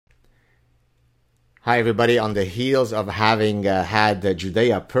Hi, everybody. On the heels of having had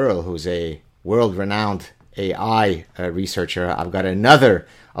Judea Pearl, who's a world-renowned AI researcher, I've got another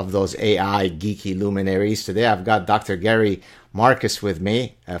of those AI geeky luminaries. Today, I've got Dr. Gary Marcus with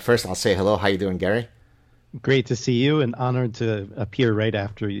me. First, I'll say hello. How you doing, Gary? Great to see you, and honored to appear right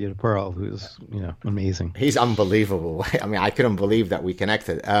after you, Pearl, who's amazing. He's unbelievable. I mean, I couldn't believe that we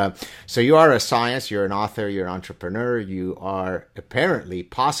connected. So you are a science, you're an author, you're an entrepreneur. You are apparently,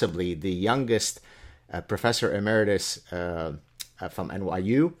 possibly, the youngest professor emeritus from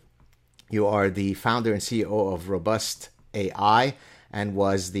NYU. You are the founder and CEO of Robust AI, and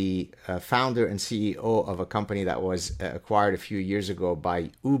was the founder and CEO of a company that was acquired a few years ago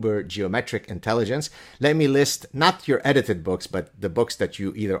by Uber Geometric Intelligence. Let me list not your edited books, but the books that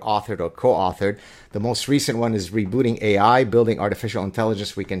you either authored or co-authored. The most recent one is Rebooting AI, Building Artificial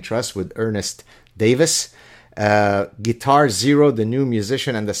Intelligence We Can Trust with Ernest Davis. Guitar Zero, The New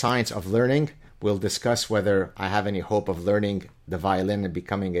Musician and the Science of Learning. We'll discuss whether I have any hope of learning the violin and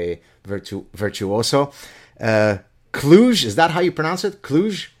becoming a virtuoso. Cluj, is that how you pronounce it?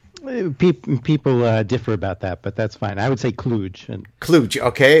 Cluj? People differ about that, but that's fine. I would say Cluj. Cluj,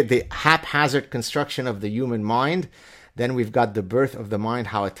 okay. The haphazard construction of the human mind. Then we've got The Birth of the Mind,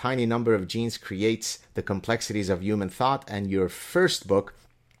 how a tiny number of genes creates the complexities of human thought. And your first book,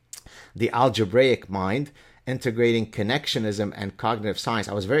 The Algebraic Mind, integrating connectionism and cognitive science.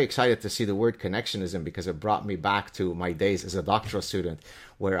 I was very excited to see the word connectionism because it brought me back to my days as a doctoral student,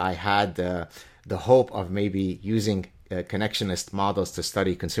 where I had the hope of maybe using connectionist models to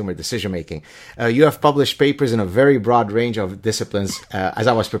study consumer decision making. You have published papers in a very broad range of disciplines. As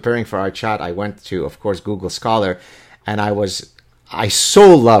I was preparing for our chat, I went to, of course, Google Scholar, and I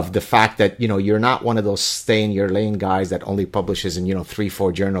so love the fact that, you're not one of those stay in your lane guys that only publishes in,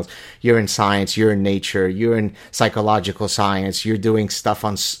 3-4 journals. You're in science, you're in nature, you're in psychological science, you're doing stuff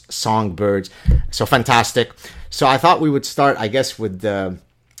on songbirds. So fantastic. So I thought we would start, I guess, with the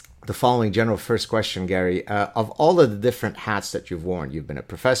following general first question, Gary. Of all of the different hats that you've worn, you've been a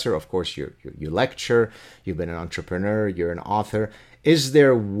professor, of course, you lecture, you've been an entrepreneur, you're an author. Is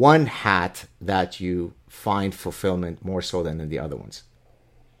there one hat that you find fulfillment more so than in the other ones?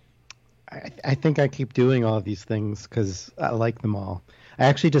 I think I keep doing all of these things because I like them all. I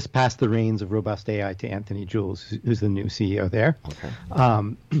actually just passed the reins of Robust AI to Anthony Jules, who's the new CEO there.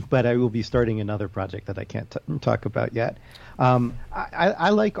 Okay. But I will be starting another project that I can't talk about yet. I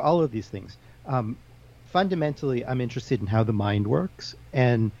like all of these things. Fundamentally, I'm interested in how the mind works,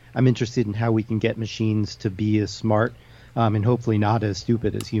 and I'm interested in how we can get machines to be as smart and hopefully not as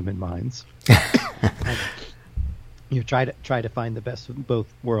stupid as human minds. Try to find the best of both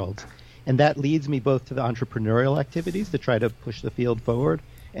worlds. And that leads me both to the entrepreneurial activities to try to push the field forward,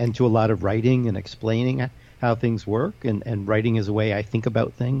 and to a lot of writing and explaining how things work. And writing is a way I think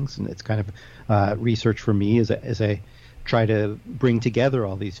about things, and it's kind of research for me as I try to bring together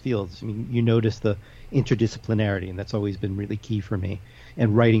all these fields. I mean, you notice the interdisciplinarity, and that's always been really key for me.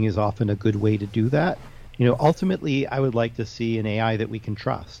 And writing is often a good way to do that. Ultimately, I would like to see an AI that we can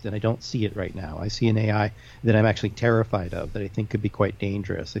trust, and I don't see it right now. I see an AI that I'm actually terrified of, that I think could be quite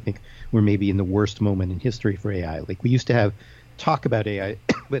dangerous. I think we're maybe in the worst moment in history for AI. Like, we used to have talk about AI,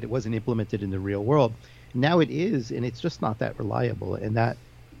 but it wasn't implemented in the real world. Now it is, and it's just not that reliable, and that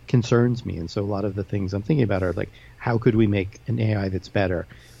concerns me. And so a lot of the things I'm thinking about are like, how could we make an AI that's better?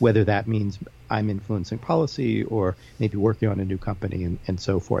 Whether that means I'm influencing policy or maybe working on a new company and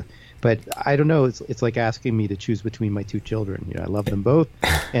so forth. But I don't know. It's like asking me to choose between my two children. I love them both,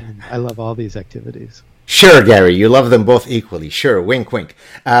 and I love all these activities. Sure, Gary, you love them both equally. Sure, wink, wink.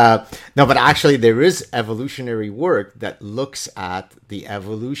 No, but actually there is evolutionary work that looks at the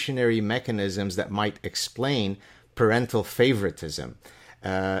evolutionary mechanisms that might explain parental favoritism.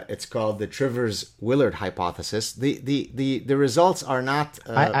 It's called the Trivers-Willard hypothesis. The results are not.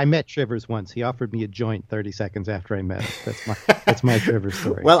 I met Trivers once. He offered me a joint 30 seconds after I met him. That's my Trivers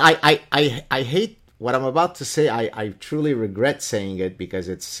story. Well, I hate what I'm about to say. I truly regret saying it because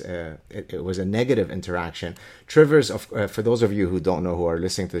it was a negative interaction. Trivers, for those of you who don't know, who are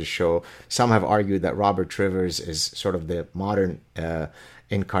listening to the show, some have argued that Robert Trivers is sort of the modern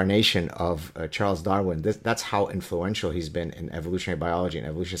incarnation of Charles Darwin. That's how influential he's been in evolutionary biology and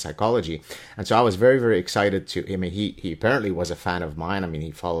evolutionary psychology. And so I was very, very excited he apparently was a fan of mine. I mean,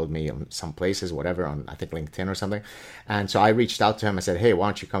 he followed me on some places, whatever, on, I think, LinkedIn or something. And so I reached out to him. I said, hey, why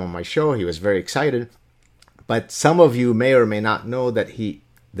don't you come on my show? He was very excited. But some of you may or may not know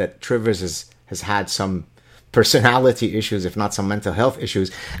that Trivers has had some personality issues, if not some mental health issues.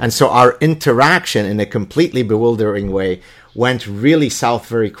 And so our interaction, in a completely bewildering way, went really south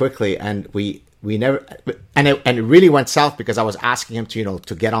very quickly. And we we never, and it really went south because I was asking him to,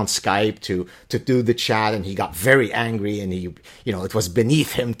 to get on Skype to do the chat, and he got very angry, and he, it was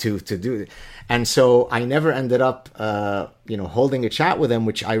beneath him to do it. And so I never ended up, holding a chat with him,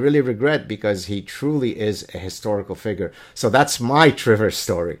 which I really regret because he truly is a historical figure. So that's my Trevor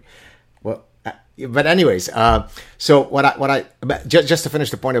story. Well, but anyways, so just to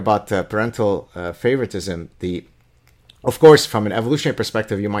finish the point about parental favoritism, of course, from an evolutionary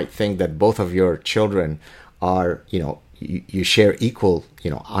perspective, you might think that both of your children are, you share equal,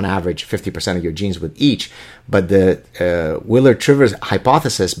 on average, 50% of your genes with each. But the Willard-Trivers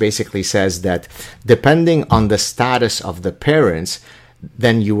hypothesis basically says that depending on the status of the parents,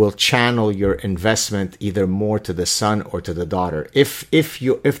 then you will channel your investment either more to the son or to the daughter. If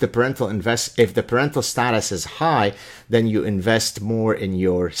the parental status is high, then you invest more in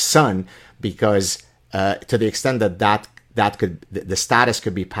your son because to the extent that the status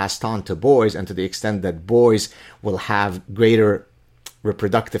could be passed on to boys, and to the extent that boys will have greater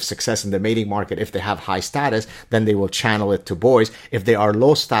reproductive success in the mating market if they have high status, then they will channel it to boys. If they are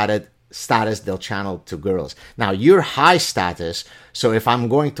low status, they'll channel to girls. Now, you're high status, so if I'm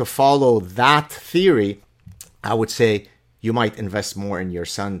going to follow that theory, I would say you might invest more in your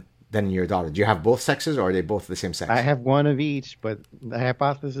son than in your daughter. Do you have both sexes, or are they both the same sex? I have one of each, but the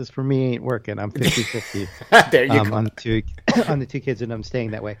hypothesis for me ain't working. I'm 50-50 there you go. on the two kids, and I'm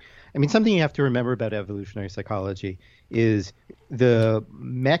staying that way. I mean, something you have to remember about evolutionary psychology is the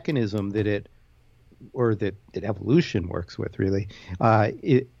mechanism that evolution works with, really,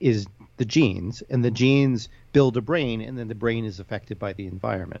 is the genes, and the genes build a brain, and then the brain is affected by the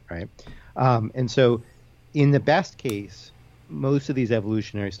environment, right? And so in the best case, most of these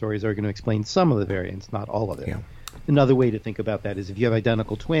evolutionary stories are going to explain some of the variants, not all of it. Yeah. Another way to think about that is if you have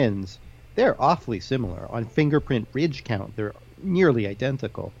identical twins, they're awfully similar. On fingerprint ridge count, they're nearly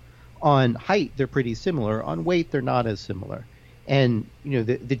identical. On height, they're pretty similar. On weight, they're not as similar. And,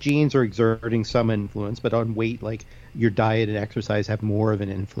 the genes are exerting some influence, but on weight, like your diet and exercise have more of an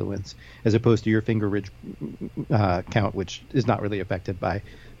influence as opposed to your finger ridge count, which is not really affected by,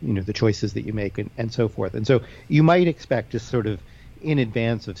 the choices that you make and so forth. And so you might expect, just sort of in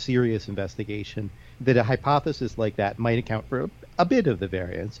advance of serious investigation, that a hypothesis like that might account for a bit of the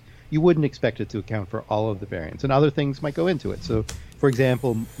variance. You wouldn't expect it to account for all of the variance, and other things might go into it. So, for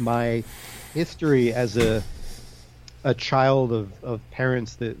example, my history as a child of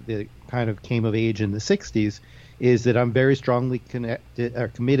parents that kind of came of age in the 60s is that I'm very strongly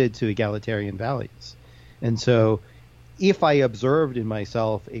committed to egalitarian values. And so if I observed in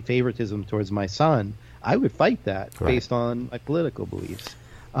myself a favoritism towards my son, I would fight that based on my political beliefs.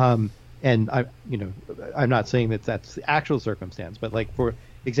 And I'm not saying that that's the actual circumstance, but like, for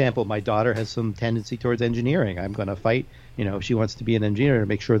example, my daughter has some tendency towards engineering. I'm going to fight, if she wants to be an engineer, to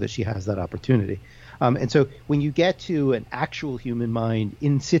make sure that she has that opportunity. And so when you get to an actual human mind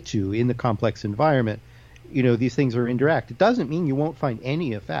in situ, in the complex environment, these things are indirect. It doesn't mean you won't find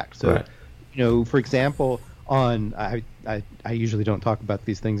any effect. So, for example, I usually don't talk about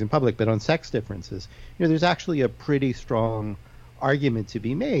these things in public, but on sex differences, there's actually a pretty strong argument to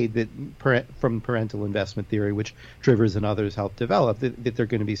be made that from parental investment theory, which Trivers and others helped develop, that there are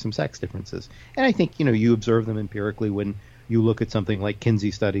going to be some sex differences. And I think, you observe them empirically when you look at something like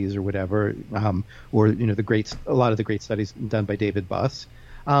Kinsey studies or whatever, or a lot of the great studies done by David Buss.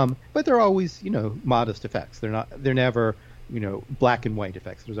 But they're always, modest effects. They're never, black and white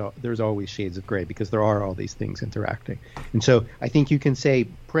effects. There's always shades of gray because there are all these things interacting. And so I think you can say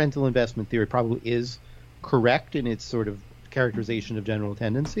parental investment theory probably is correct in its sort of characterization of general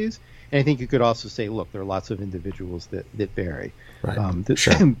tendencies. And I think you could also say, look, there are lots of individuals that vary. Right.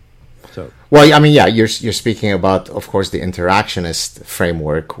 Sure. So, well, I mean, yeah, you're speaking about, of course, the interactionist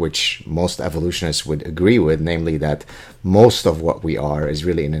framework, which most evolutionists would agree with, namely that most of what we are is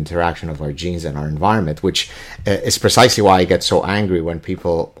really an interaction of our genes and our environment, which is precisely why I get so angry when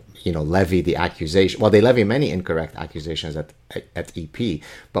people, levy the accusation. Well, they levy many incorrect accusations at EP,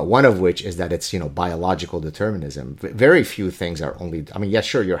 but one of which is that it's, biological determinism. Very few things are only, I mean, yes,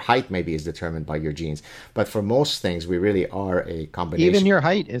 sure, your height maybe is determined by your genes, but for most things, we really are a combination. Even your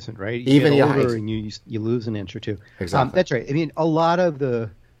height isn't, right? You even get your older height. And you lose an inch or two. Exactly. That's right. I mean, a lot of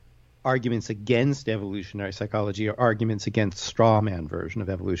the arguments against evolutionary psychology are arguments against straw man version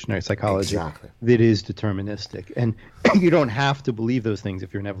of evolutionary psychology that is deterministic. And you don't have to believe those things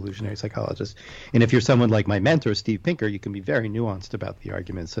if you're an evolutionary psychologist. And if you're someone like my mentor, Steve Pinker, you can be very nuanced about the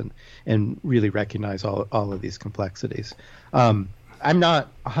arguments and really recognize all of these complexities. I'm not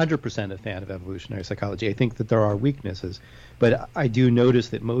 100% a fan of evolutionary psychology. I think that there are weaknesses, but I do notice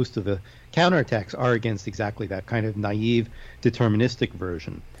that most of the counterattacks are against exactly that kind of naive, deterministic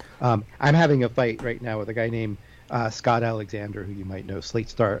version. I'm having a fight right now with a guy named Scott Alexander, who you might know, Slate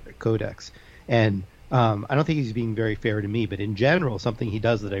Star Codex. And I don't think he's being very fair to me, but in general, something he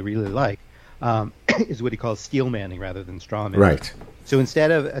does that I really like is what he calls steel manning rather than straw manning. Right. So instead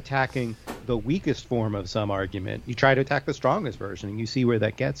of attacking the weakest form of some argument, you try to attack the strongest version, and you see where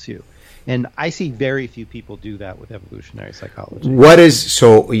that gets you. And I see very few people do that with evolutionary psychology. What is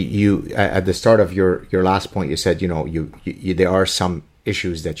so you at the start of your last point? You said you there are some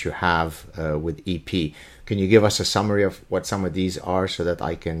issues that you have with EP. Can you give us a summary of what some of these are so that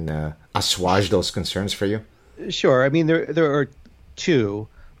I can assuage those concerns for you? Sure. I mean, there are two.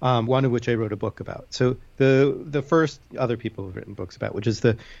 One of which I wrote a book about. So the first other people have written books about, which is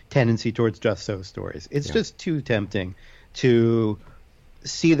the tendency towards just so stories. It's just too tempting to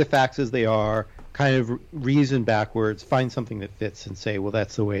see the facts as they are, kind of reason backwards, find something that fits and say, well,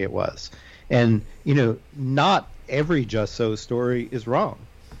 that's the way it was. And, not every just so story is wrong.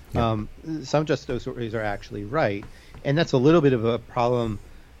 Yeah. Some just so stories are actually right. And that's a little bit of a problem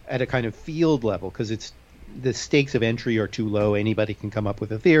at a kind of field level because the stakes of entry are too low. Anybody can come up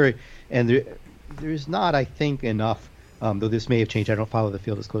with a theory, and there's not, I think, enough. Though this may have changed. I don't follow the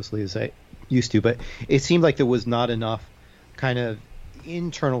field as closely as I used to, but it seemed like there was not enough kind of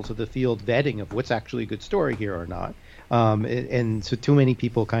internal to the field vetting of what's actually a good story here or not. And so too many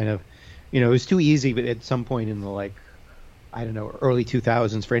people kind of, it was too easy. But at some point in the early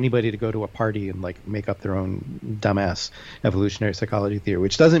 2000s for anybody to go to a party and make up their own dumbass evolutionary psychology theory,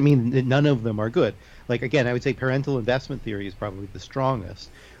 which doesn't mean that none of them are good. Again, I would say parental investment theory is probably the strongest.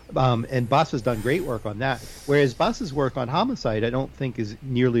 And Buss has done great work on that. Whereas Buss's work on homicide, I don't think is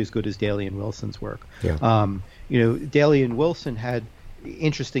nearly as good as Daly and Wilson's work. Yeah. Daly and Wilson had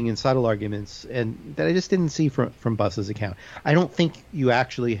interesting and subtle arguments and that I just didn't see from Buss's account. I don't think you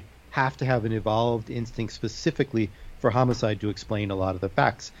actually have to have an evolved instinct specifically for homicide to explain a lot of the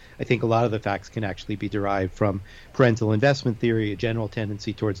facts. I think a lot of the facts can actually be derived from parental investment theory, a general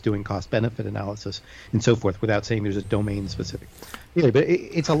tendency towards doing cost-benefit analysis, and so forth, without saying there's a domain-specific theory. But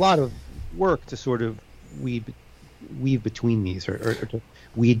it's a lot of work to sort of weave between these or to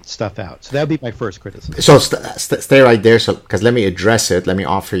weed stuff out. So that would be my first criticism. So stay right there. So because let me address it. Let me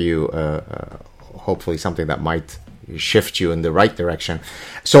offer you hopefully something that might shift you in the right direction.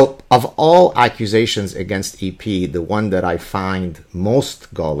 So of all accusations against EP, the one that I find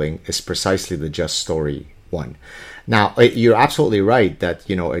most galling is precisely the just story one. Now, you're absolutely right that,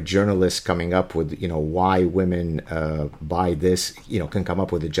 a journalist coming up with, why women buy this, can come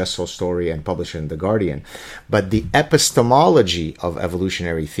up with a just so story and publish it in The Guardian. But the epistemology of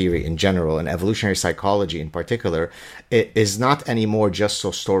evolutionary theory in general and evolutionary psychology in particular is not any more just so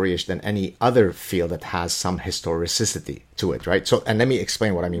storyish than any other field that has some historicity to it, right? So, and let me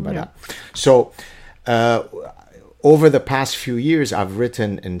explain what I mean by that. So, over the past few years, I've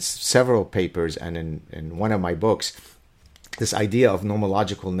written in several papers and in one of my books this idea of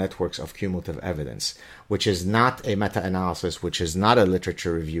nomological networks of cumulative evidence, which is not a meta-analysis, which is not a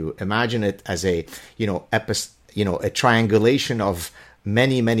literature review. Imagine it as a a triangulation of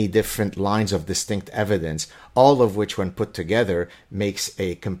many different lines of distinct evidence, all of which, when put together, makes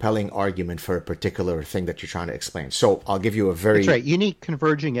a compelling argument for a particular thing that you're trying to explain. So I'll give you a very... That's right. You need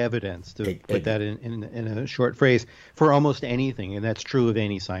converging evidence, to put that in a short phrase, for almost anything, and that's true of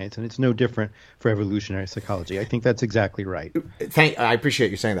any science, and it's no different for evolutionary psychology. I think that's exactly right. I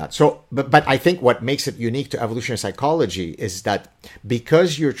appreciate you saying that. So, but I think what makes it unique to evolutionary psychology is that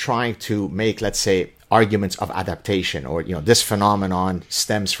because you're trying to make, let's say, arguments of adaptation, or this phenomenon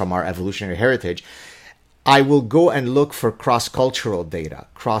stems from our evolutionary heritage, I will go and look for cross-cultural data,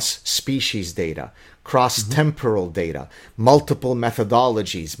 cross-species data, cross-temporal data, multiple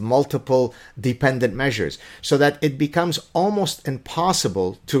methodologies, multiple dependent measures, so that it becomes almost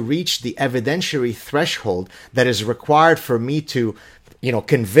impossible to reach the evidentiary threshold that is required for me to,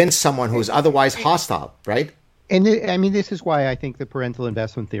 convince someone who is otherwise hostile, right? And this is why I think the parental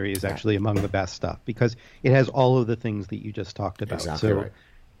investment theory is actually among the best stuff, because it has all of the things that you just talked about. Exactly right.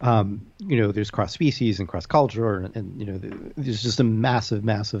 There's cross species and cross culture, and there's just a massive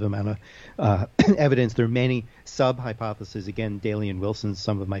amount of evidence. There are many sub hypotheses. Again, Daly and Wilson's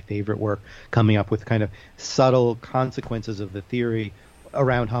some of my favorite work, coming up with kind of subtle consequences of the theory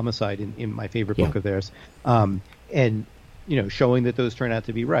around homicide in my favorite book of theirs, and showing that those turn out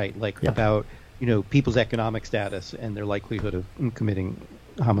to be right, about people's economic status and their likelihood of committing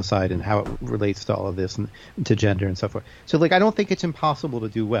homicide and how it relates to all of this and to gender and so forth. So, like, I don't think it's impossible to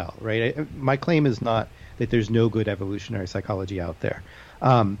do well, right? My claim is not that there's no good evolutionary psychology out there.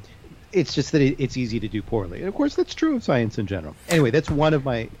 It's just that it's easy to do poorly. And, of course, that's true of science in general. Anyway, that's one of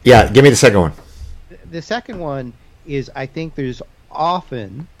my... Yeah, give me the second one. The second one is I think there's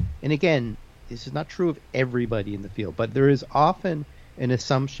often, and again, this is not true of everybody in the field, but there is often an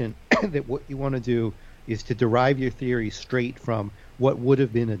assumption that what you want to do is to derive your theory straight from what would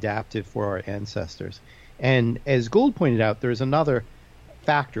have been adaptive for our ancestors. And as Gould pointed out, there's another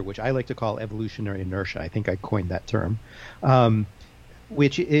factor, which I like to call evolutionary inertia. I think I coined that term,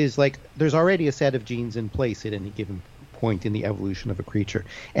 which is like there's already a set of genes in place at any given point in the evolution of a creature.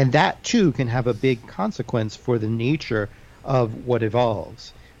 And that, too, can have a big consequence for the nature of what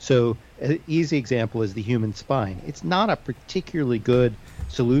evolves. So an easy example is the human spine. It's not a particularly good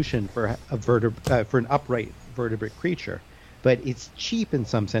solution for for an upright vertebrate creature, but it's cheap in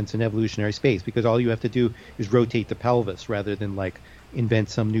some sense in evolutionary space because all you have to do is rotate the pelvis rather than like invent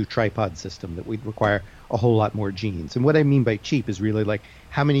some new tripod system that would require a whole lot more genes. And what I mean by cheap is really like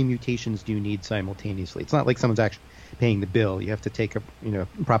how many mutations do you need simultaneously? It's not like someone's actually paying the bill. You have to take a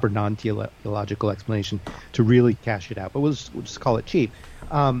proper non-theological explanation to really cash it out. But we'll just call it cheap.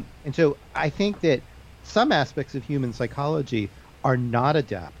 And so I think that some aspects of human psychology are not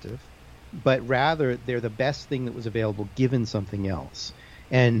adaptive, but rather they're the best thing that was available given something else.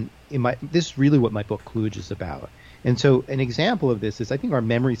 And this is really what my book Kludge is about. And so an example of this is I think our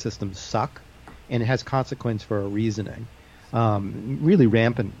memory systems suck, and it has consequence for our reasoning. Really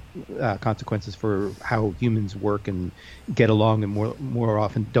rampant consequences for how humans work and get along, and more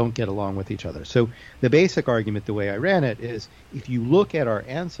often don't get along with each other. So the basic argument, the way I ran it, is if you look at our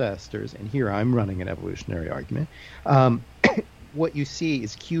ancestors, and here I'm running an evolutionary argument, what you see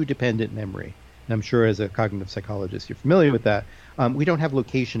is cue-dependent memory. And I'm sure as a cognitive psychologist you're familiar with that. We don't have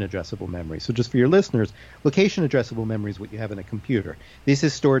location-addressable memory. So just for your listeners, location-addressable memory is what you have in a computer. This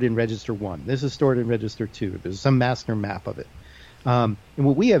is stored in register 1. This is stored in register 2. There's some master map of it. And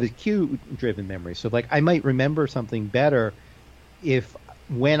what we have is cue-driven memory. So like I might remember something better if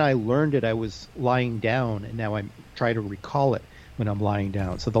when I learned it I was lying down, and now I try to recall it when I'm lying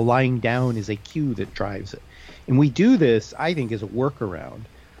down. So the lying down is a cue that drives it. And we do this, I think, as a workaround.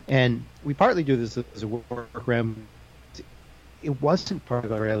 And we partly do this as a workaround. It wasn't part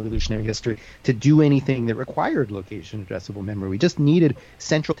of our evolutionary history to do anything that required location-addressable memory. We just needed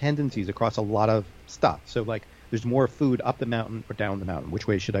central tendencies across a lot of stuff. So, like, there's more food up the mountain or down the mountain. Which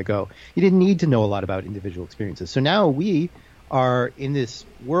way should I go? You didn't need to know a lot about individual experiences. So now we are in this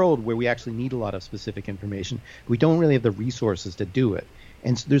world where we actually need a lot of specific information. We don't really have the resources to do it.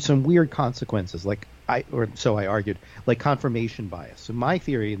 And so there's some weird consequences, so I argued, like confirmation bias. So my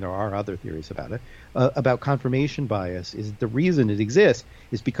theory, and there are other theories about it, about confirmation bias is the reason it exists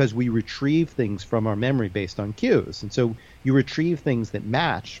is because we retrieve things from our memory based on cues. And so you retrieve things that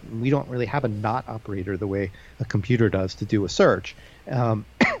match. We don't really have a not operator the way a computer does to do a search. And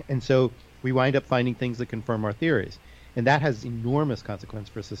so we wind up finding things that confirm our theories. And that has enormous consequence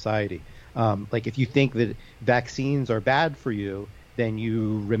for society. Like if you think that vaccines are bad for you, then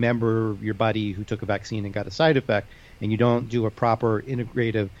you remember your buddy who took a vaccine and got a side effect, and you don't do a proper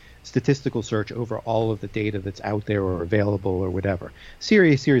integrative statistical search over all of the data that's out there or available or whatever.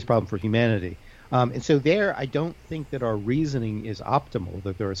 Serious problem for humanity. And so there, I don't think that our reasoning is optimal,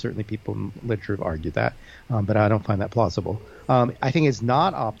 that there are certainly people in literature who've argued that, but I don't find that plausible. I think it's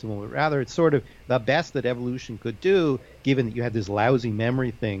not optimal, but rather it's sort of the best that evolution could do, given that you had this lousy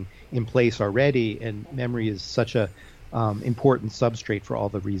memory thing in place already, and memory is such a important substrate for all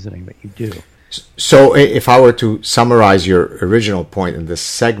the reasoning that you do. So if I were to summarize your original point in this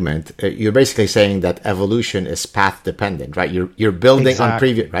segment, you're basically saying that evolution is path dependent, right? You're building on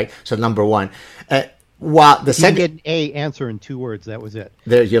previous, right? So number one, while the second, you get an A answer in 2 words. That was it.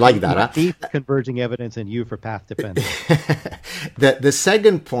 There, you like that, huh? Deep converging evidence, and U for path dependent. The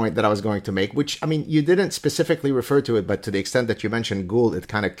second point that I was going to make, which I mean, you didn't specifically refer to it, but to the extent that you mentioned Gould, it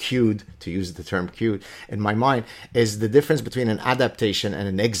kind of cued, to use the term cued in my mind, is the difference between an adaptation and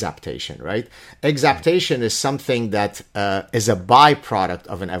an exaptation, right? Exaptation is something that is a byproduct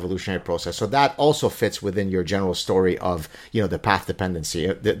of an evolutionary process. So that also fits within your general story of, the path dependency.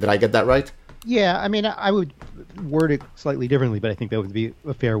 Did I get that right? Yeah, I mean, I would word it slightly differently, but I think that would be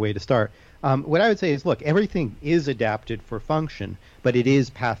a fair way to start. What I would say is, look, everything is adapted for function, but it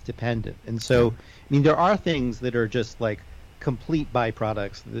is path dependent. And so, I mean, there are things that are just like complete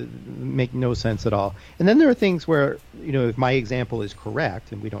byproducts that make no sense at all. And then there are things where, if my example is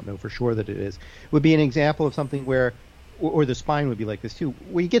correct, and we don't know for sure that it is, would be an example of something where or the spine would be like this too,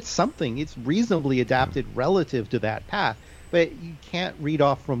 where you get something, it's reasonably adapted relative to that path, but you can't read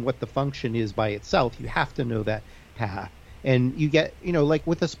off from what the function is by itself. You have to know that path. And you get, like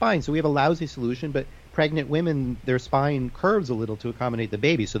with the spine, so we have a lousy solution, but pregnant women, their spine curves a little to accommodate the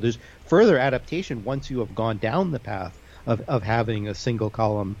baby. So there's further adaptation once you have gone down the path of having a single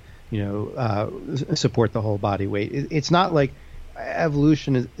column, support the whole body weight. It's not like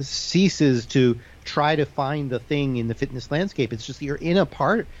evolution ceases to try to find the thing in the fitness landscape. It's just you're in a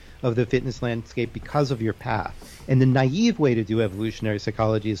part of the fitness landscape because of your path. And the naive way to do evolutionary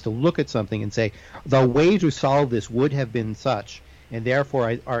psychology is to look at something and say, the way to solve this would have been such, and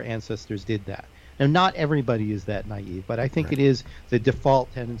therefore our ancestors did that. Now, not everybody is that naive, but I think it is the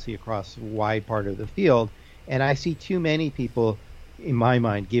default tendency across a wide part of the field. And I see too many people, in my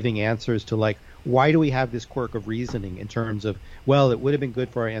mind, giving answers to like, why do we have this quirk of reasoning in terms of, well, it would have been good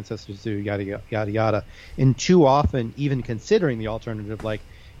for our ancestors to do yada, yada, yada. And too often, even considering the alternative, like,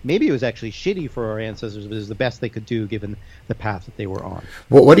 maybe it was actually shitty for our ancestors, but it was the best they could do given the path that they were on.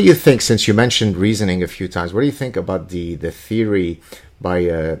 Well, what do you think, since you mentioned reasoning a few times, what do you think about the theory by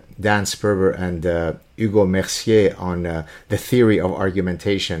Dan Sperber and Hugo Mercier on the theory of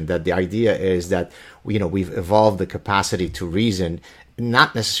argumentation, that the idea is that, we've evolved the capacity to reason,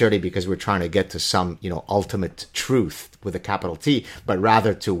 not necessarily because we're trying to get to some, ultimate truth with a capital T, but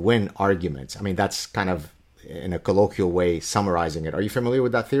rather to win arguments. I mean, that's kind of, in a colloquial way, summarizing it. Are you familiar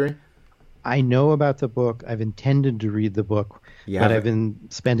with that theory? I know about the book. I've intended to read the book, but I've been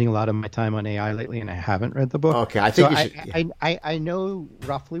spending a lot of my time on AI lately, and I haven't read the book. Okay, I think I know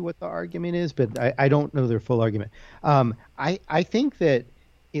roughly what the argument is, but I don't know their full argument. I think that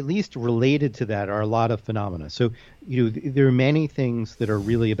at least related to that are a lot of phenomena. So, there are many things that are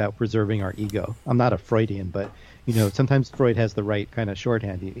really about preserving our ego. I'm not a Freudian, but, sometimes Freud has the right kind of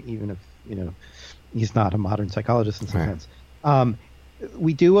shorthand, even if, he's not a modern psychologist in some sense.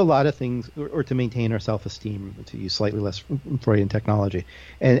 We do a lot of things or to maintain our self-esteem, to use slightly less Freudian technology.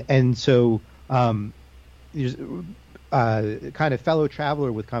 And so there's kind of fellow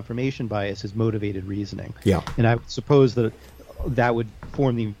traveler with confirmation bias is motivated reasoning. Yeah. And I would suppose that would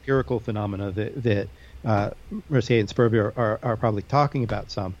form the empirical phenomena that Mercier and Sperber are probably talking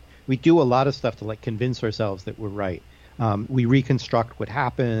about some. We do a lot of stuff to like convince ourselves that we're right. We reconstruct what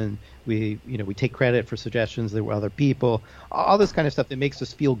happened. We take credit for suggestions that were other people. All this kind of stuff that makes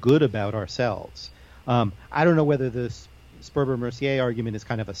us feel good about ourselves. I don't know whether this Sperber-Mercier argument is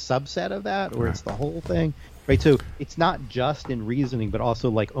kind of a subset of that, or it's the whole thing, right? So it's not just in reasoning, but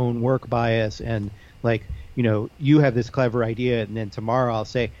also like own work bias, and like you have this clever idea, and then tomorrow I'll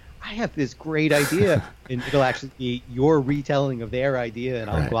say, I have this great idea, and it'll actually be your retelling of their idea, and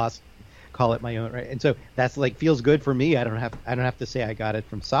I'll call it my own, right? And so that's like feels good for me. I don't have to say I got it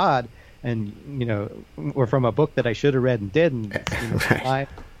from Saad, and or from a book that I should have read and didn't.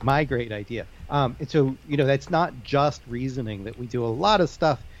 My great idea. And so that's not just reasoning. That we do a lot of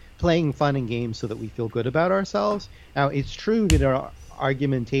stuff playing fun and games so that we feel good about ourselves. Now it's true that our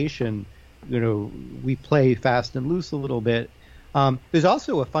argumentation, we play fast and loose a little bit. There's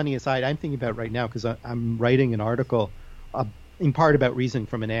also a funny aside I'm thinking about right now, because I'm writing an article in part about reasoning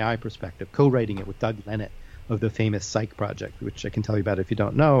from an AI perspective, co-writing it with Doug Lennett of the famous Psych Project, which I can tell you about if you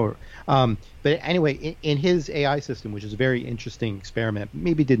don't know. But anyway, in his AI system, which is a very interesting experiment,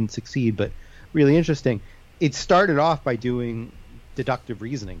 maybe didn't succeed, but really interesting, it started off by doing deductive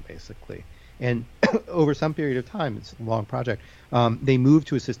reasoning, basically. And over some period of time, it's a long project, they moved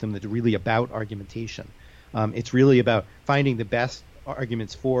to a system that's really about argumentation. It's really about finding the best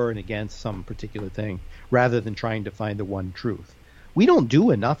arguments for and against some particular thing, rather than trying to find the one truth. We don't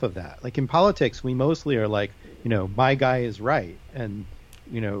do enough of that. Like in politics, we mostly are like, my guy is right, and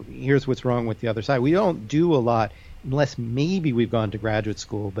here's what's wrong with the other side. We don't do a lot, unless maybe we've gone to graduate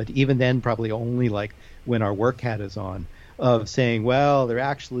school, but even then probably only like when our work hat is on, of saying, well, there are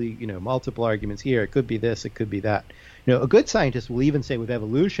actually multiple arguments here. It could be this, it could be that. A good scientist will even say with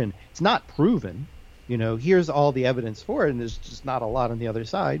evolution, it's not proven. Here's all the evidence for it, and there's just not a lot on the other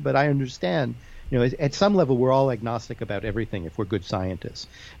side. But I understand, at some level, we're all agnostic about everything if we're good scientists.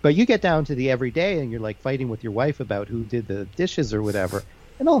 But you get down to the everyday, and you're like fighting with your wife about who did the dishes or whatever,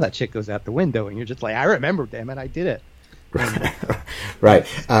 and all that shit goes out the window, and you're just like, I remember, damn it, I did it. And, right.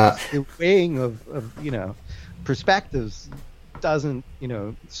 The weighing of perspectives doesn't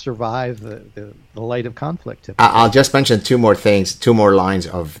survive the light of conflict typically. I'll just mention two more lines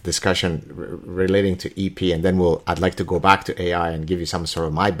of discussion relating to EP, and then I'd like to go back to AI and give you some sort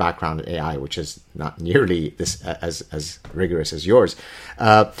of my background in AI, which is not nearly this as rigorous as yours.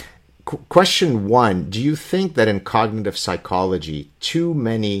 Question one: do you think that in cognitive psychology too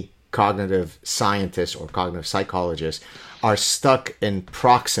many cognitive scientists or cognitive psychologists are stuck in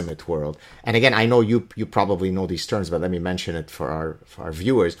proximate world. And again, I know you probably know these terms, but let me mention it for our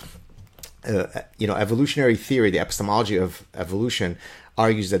viewers. Evolutionary theory, the epistemology of evolution,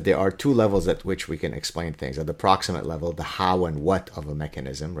 argues that there are two levels at which we can explain things. At the proximate level, the how and what of a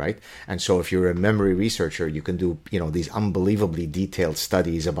mechanism, right? And so if you're a memory researcher, you can do, these unbelievably detailed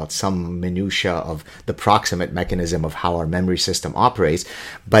studies about some minutia of the proximate mechanism of how our memory system operates.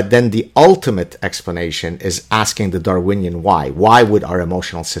 But then the ultimate explanation is asking the Darwinian why. Why would our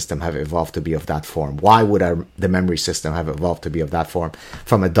emotional system have evolved to be of that form? Why would the memory system have evolved to be of that form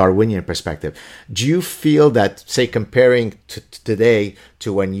from a Darwinian perspective? Do you feel that, say, comparing to today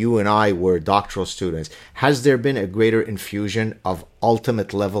to when you and I were doctoral students, has there been a greater infusion of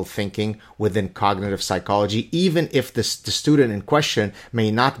ultimate level thinking within cognitive psychology? Even if the student in question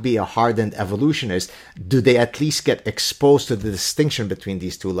may not be a hardened evolutionist, do they at least get exposed to the distinction between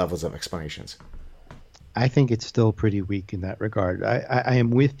these two levels of explanations? I think it's still pretty weak in that regard. I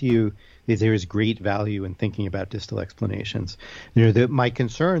am with you that there is great value in thinking about distal explanations. My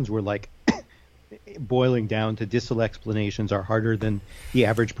concerns were like, boiling down to distal explanations are harder than the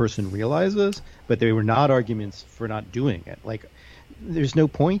average person realizes, but they were not arguments for not doing it. Like, there's no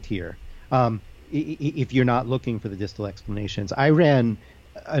point here if you're not looking for the distal explanations. I ran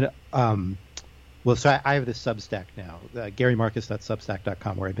I have this Substack now,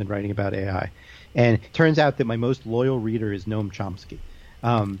 GaryMarcus.substack.com, where I've been writing about AI. And it turns out that my most loyal reader is Noam Chomsky.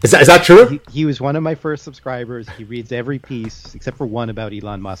 Is that true? He was one of my first subscribers. He reads every piece except for one about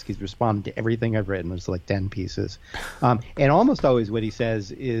Elon Musk. He's responded to everything I've written. There's like 10 pieces. And almost always what he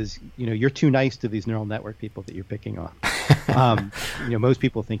says is, you're too nice to these neural network people that you're picking on. Most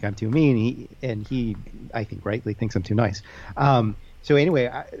people think I'm too mean. He, I think rightly, thinks I'm too nice. So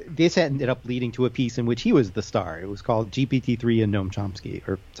anyway, this ended up leading to a piece in which he was the star. It was called GPT-3 and Noam Chomsky,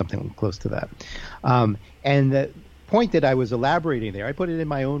 or something close to that. And the point that I was elaborating there, I put it in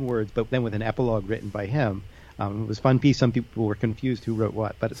my own words, but then with an epilogue written by him. It was a fun piece. Some people were confused who wrote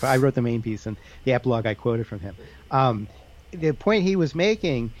what, but so I wrote the main piece, and the epilogue I quoted from him. The point he was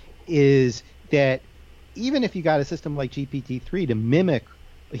making is that even if you got a system like GPT-3 to mimic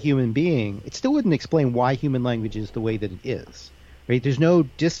a human being, it still wouldn't explain why human language is the way that it is. Right? There's no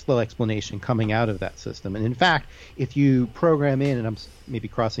distal explanation coming out of that system. And in fact, if you program in, and I'm maybe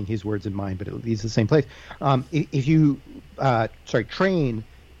crossing his words and mine, but it leads to the same place. If you train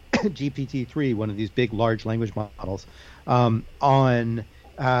GPT-3, one of these big, large language models, on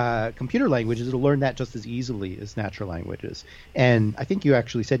computer languages, it'll learn that just as easily as natural languages. And I think you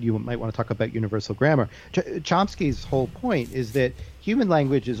actually said you might want to talk about universal grammar. Chomsky's whole point is that human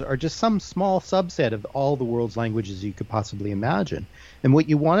languages are just some small subset of all the world's languages you could possibly imagine. And what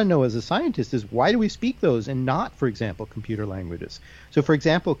you want to know as a scientist is, why do we speak those and not, for example, computer languages? So, for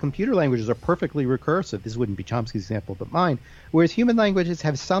example, computer languages are perfectly recursive. This wouldn't be Chomsky's example, but mine. Whereas human languages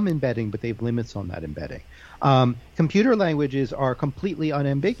have some embedding, but they have limits on that embedding. Computer languages are completely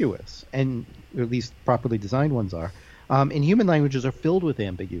unambiguous, and at least properly designed ones are. And human languages are filled with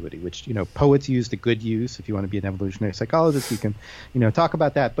ambiguity, which, poets use to good use. If you want to be an evolutionary psychologist, you can, talk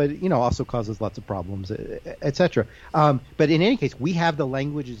about that, but, also causes lots of problems, et cetera. But in any case, we have the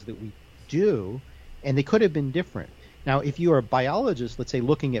languages that we do, and they could have been different. Now, if you are a biologist, let's say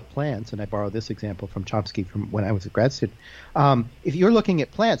looking at plants, and I borrow this example from Chomsky from when I was a grad student, if you're looking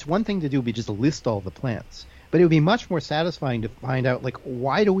at plants, one thing to do would be just to list all the plants. But it would be much more satisfying to find out,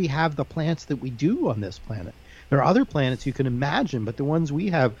 why do we have the plants that we do on this planet? There are other planets you can imagine, but the ones we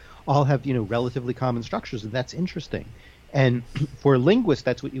have all have, relatively common structures, and that's interesting. And for a linguist,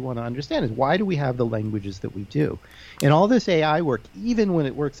 that's what you want to understand, is why do we have the languages that we do? And all this AI work, even when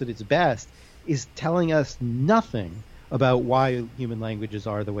it works at its best, is telling us nothing about why human languages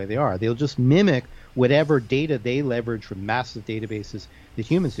are the way they are. They'll just mimic whatever data they leverage from massive databases that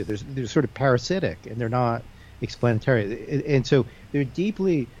humans do. They're sort of parasitic, and they're not explanatory. And so they're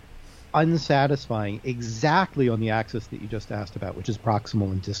deeply unsatisfying exactly on the axis that you just asked about, which is proximal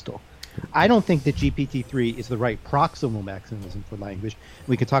and distal. I don't think that GPT-3 is the right proximal mechanism for language.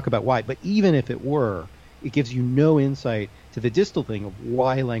 We could talk about why, but even if it were, it gives you no insight to the distal thing of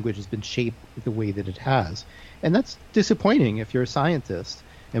why language has been shaped the way that it has. And that's disappointing if you're a scientist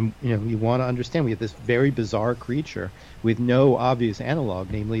and you want to understand we have this very bizarre creature with no obvious analog,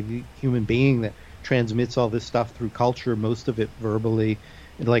 namely the human being that transmits all this stuff through culture, most of it verbally.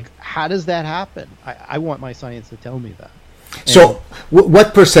 How does that happen? I want my science to tell me that. So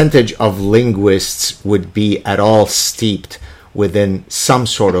what percentage of linguists would be at all steeped within some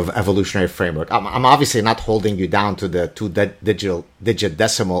sort of evolutionary framework. I'm obviously not holding you down to the digit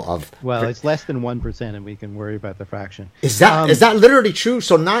decimal of. Well, it's less than 1%, and we can worry about the fraction. Is that literally true?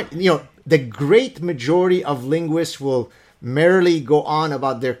 So not the great majority of linguists will merely go on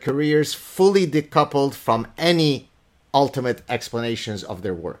about their careers fully decoupled from any ultimate explanations of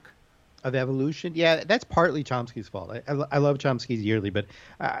their work. Of evolution, yeah, that's partly Chomsky's fault. I love Chomsky dearly, but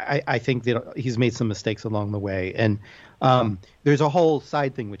I think that he's made some mistakes along the way. And there's a whole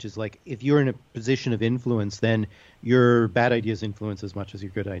side thing, which is like, if you're in a position of influence, then your bad ideas influence as much as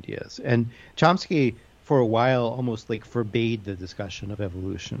your good ideas. And Chomsky, for a while, almost like forbade the discussion of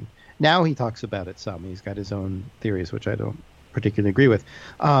evolution. Now he talks about it some. He's got his own theories, which I don't particularly agree with.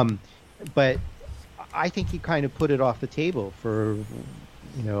 But I think he kind of put it off the table for...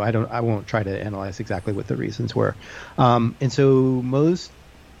 I won't try to analyze exactly what the reasons were. And so most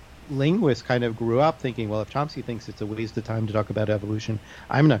linguists kind of grew up thinking, well, if Chomsky thinks it's a waste of time to talk about evolution,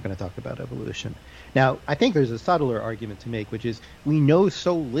 I'm not going to talk about evolution. Now, I think there's a subtler argument to make, which is we know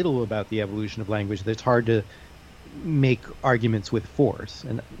so little about the evolution of language that it's hard to make arguments with force.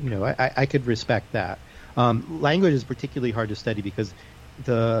 And, I could respect that. Language is particularly hard to study because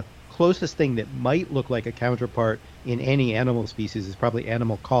the closest thing that might look like a counterpart in any animal species is probably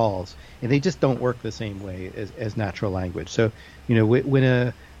animal calls, and they just don't work the same way as natural language. So, when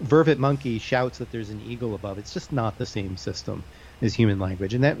a vervet monkey shouts that there's an eagle above, it's just not the same system as human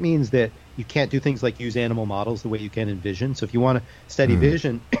language. And that means that you can't do things like use animal models the way you can in vision. So if you want to study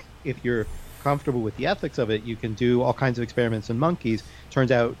vision, if you're comfortable with the ethics of it, you can do all kinds of experiments in monkeys.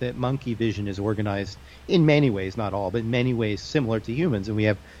 Turns out that monkey vision is organized in many ways, not all, but in many ways similar to humans, and we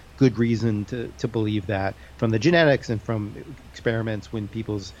have good reason to believe that from the genetics and from experiments when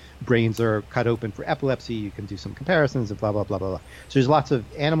people's brains are cut open for epilepsy. You can do some comparisons and blah, blah, blah, blah, blah. So there's lots of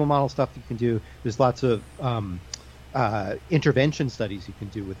animal model stuff you can do. There's lots of intervention studies you can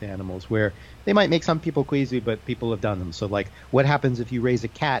do with animals where they might make some people queasy, but people have done them. So like, what happens if you raise a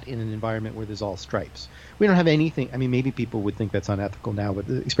cat in an environment where there's all stripes? We don't have anything. I mean, maybe people would think that's unethical now, but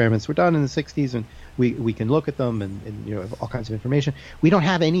the experiments were done in the 60s, and we can look at them and have all kinds of information. We don't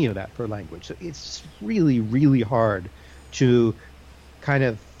have any of that for language. So it's really, really hard to kind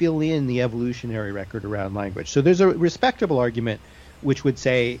of fill in the evolutionary record around language. So there's a respectable argument which would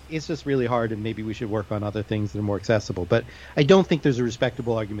say it's just really hard and maybe we should work on other things that are more accessible. But I don't think there's a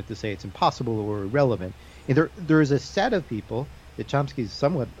respectable argument to say it's impossible or irrelevant. And there is a set of people that Chomsky's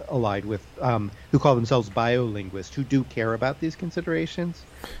somewhat allied with who call themselves biolinguists who do care about these considerations.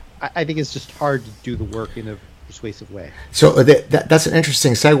 I think it's just hard to do the work in a persuasive way. So that's an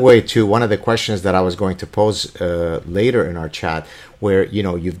interesting segue to one of the questions that I was going to pose later in our chat, where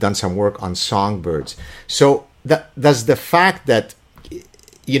you've done some work on songbirds. So does the fact that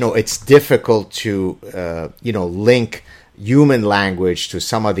it's difficult to link human language to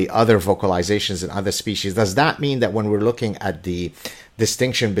some of the other vocalizations in other species, does that mean that when we're looking at the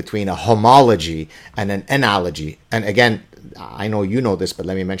distinction between a homology and an analogy, and again, I know you know this, but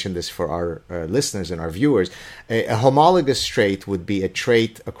let me mention this for our listeners and our viewers, a homologous trait would be a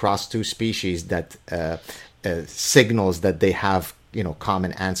trait across two species that signals that they have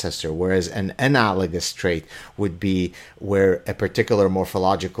common ancestor, whereas an analogous trait would be where a particular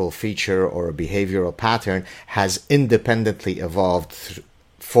morphological feature or a behavioral pattern has independently evolved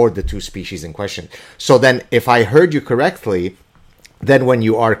for the two species in question. So then, if I heard you correctly, then when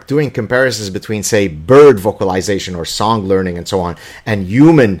you are doing comparisons between, say, bird vocalization or song learning and so on, and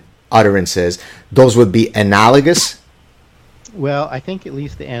human utterances, those would be analogous? Well, I think at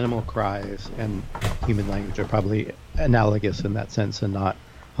least the animal cries and human language are probably analogous in that sense and not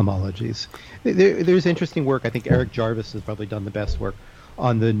homologies. There's interesting work. I think Eric Jarvis has probably done the best work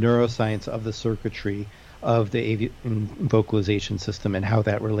on the neuroscience of the circuitry of the avian vocalization system and how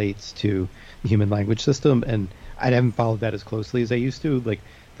that relates to the human language system. And I haven't followed that as closely as I used to. Like,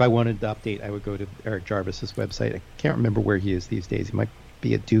 if I wanted to update, I would go to Eric Jarvis's website. I can't remember where he is these days. He might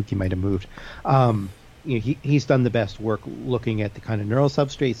be at Duke. He might have moved. He's done the best work looking at the kind of neural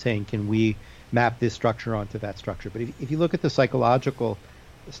substrate, saying, can we map this structure onto that structure? But if you look at the psychological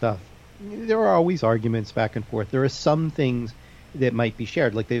stuff, there are always arguments back and forth. There are some things that might be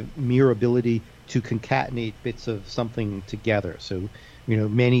shared, like the mere ability to concatenate bits of something together. So,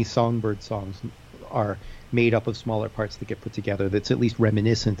 many songbird songs are made up of smaller parts that get put together that's at least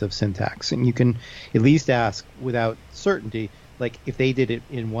reminiscent of syntax. And you can at least ask without certainty, like, if they did it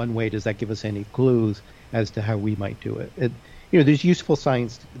in one way, does that give us any clues as to how we might do it? There's useful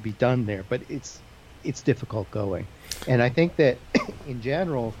science to be done there, but it's difficult going. And I think that in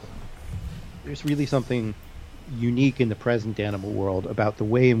general, there's really something unique in the present animal world about the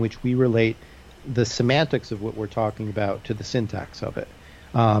way in which we relate the semantics of what we're talking about to the syntax of it,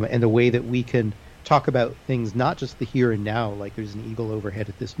 and the way that we can talk about things not just the here and now, like there's an eagle overhead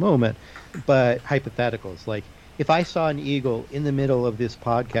at this moment, but hypotheticals. Like if I saw an eagle in the middle of this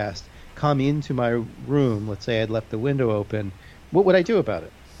podcast come into my room, let's say I'd left the window open, what would I do about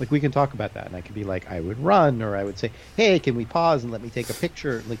it? Like we can talk about that, and I could be like, I would run, or I would say, hey, can we pause and let me take a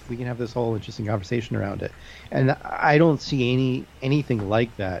picture? Like we can have this whole interesting conversation around it. And I don't see anything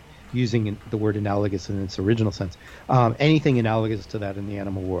like that using the word analogous in its original sense. Anything analogous to that in the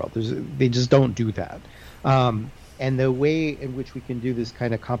animal world. They just don't do that. And the way in which we can do this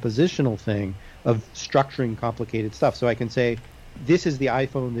kind of compositional thing of structuring complicated stuff. So I can say, this is the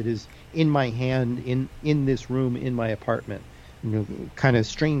iPhone that is in my hand in this room in my apartment. You know, kind of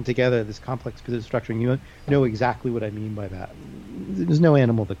stringing together this complex bit of structuring. You know exactly what I mean by that. There's no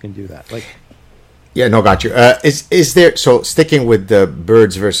animal that can do that. Like, yeah, no, got you. Is there, so sticking with the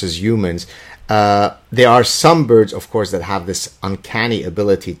birds versus humans, there are some birds, of course, that have this uncanny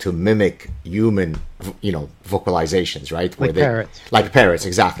ability to mimic human, vocalizations, right? Like parrots. Like parrots,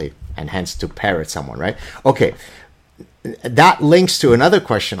 exactly. And hence to parrot someone, right? Okay. That links to another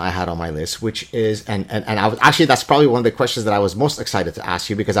question I had on my list, which is, and I was actually, that's probably one of the questions that I was most excited to ask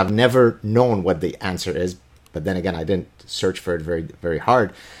you, because I've never known what the answer is. But then again, I didn't search for it very, very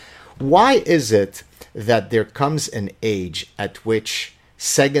hard. Why is it that there comes an age at which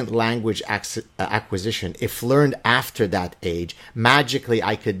second language acquisition, if learned after that age, magically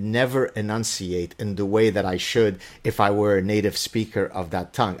I could never enunciate in the way that I should if I were a native speaker of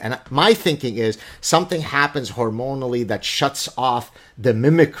that tongue? And my thinking is something happens hormonally that shuts off the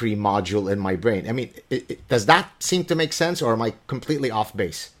mimicry module in my brain. I mean, does that seem to make sense, or am I completely off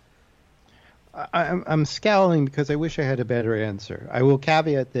base? I'm scowling because I wish I had a better answer. I will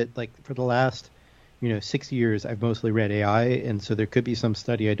caveat that, like, for the last 6 years, I've mostly read AI, and so there could be some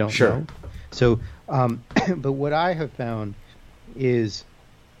study I don't know. So, but what I have found is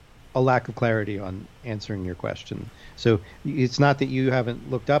a lack of clarity on answering your question. So it's not that you haven't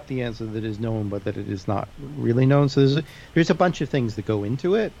looked up the answer that is known, but that it is not really known. So there's a bunch of things that go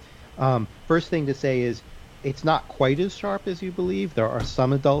into it. First thing to say is it's not quite as sharp as you believe. There are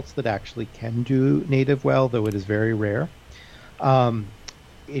some adults that actually can do native well, though it is very rare. It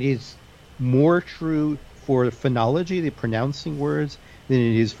is more true for phonology, the pronouncing words, than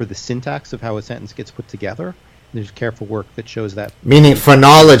it is for the syntax of how a sentence gets put together. There's careful work that shows that. Meaning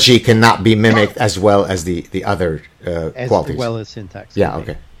phonology cannot be mimicked as well as the other qualities. As well as syntax. Yeah,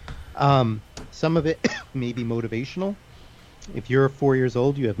 okay. Some of it may be motivational. If you're 4 years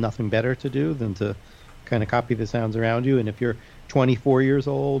old, you have nothing better to do than to kind of copy the sounds around you. And if you're 24 years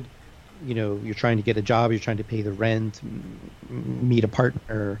old, you're trying to get a job, you're trying to pay the rent, meet a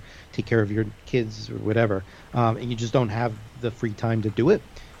partner, take care of your kids or whatever, and you just don't have the free time to do it.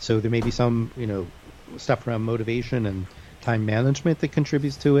 So there may be some, stuff around motivation and time management that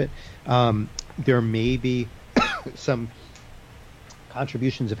contributes to it. There may be some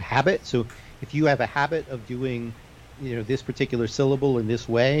contributions of habit. So if you have a habit of doing, this particular syllable in this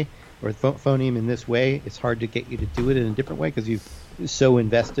way, or phoneme in this way, it's hard to get you to do it in a different way because you've so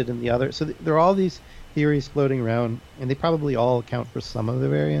invested in the other. So there are all these theories floating around, and they probably all account for some of the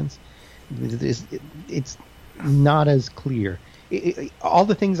variants. It's not as clear. All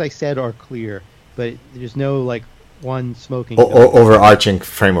the things I said are clear, but there's no one smoking overarching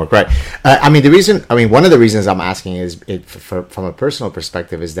framework, right? One of the reasons I'm asking is from a personal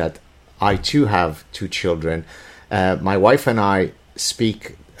perspective is that I too have two children. My wife and I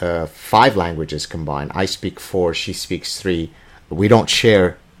speak 5 languages combined. I speak 4, she speaks 3. We don't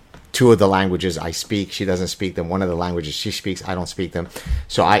share 2 of the languages I speak. She doesn't speak them. One of the languages she speaks, I don't speak them.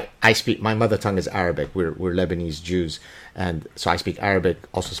 So I speak, my mother tongue is Arabic. We're Lebanese Jews. And so I speak Arabic,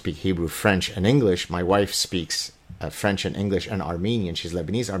 also speak Hebrew, French, and English. My wife speaks French and English and Armenian. She's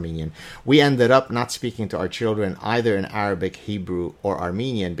Lebanese Armenian. We ended up not speaking to our children either in Arabic, Hebrew, or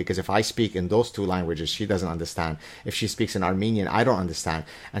Armenian, because if I speak in those 2 languages, she doesn't understand. If she speaks in Armenian, I don't understand.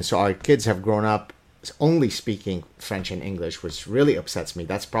 And so our kids have grown up only speaking French and English, which really upsets me.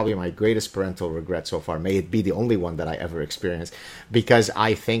 That's probably my greatest parental regret so far. May it be the only one that I ever experienced, because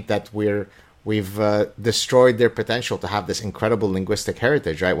I think that we've destroyed their potential to have this incredible linguistic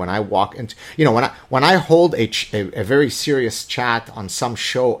heritage, right? When I walk into, when I hold a very serious chat on some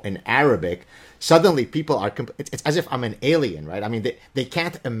show in Arabic, suddenly people are, it's as if I'm an alien, right? I mean, they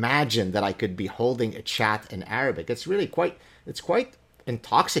can't imagine that I could be holding a chat in Arabic. It's really quite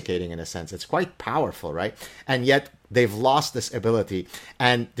intoxicating in a sense. It's quite powerful, right? And yet they've lost this ability.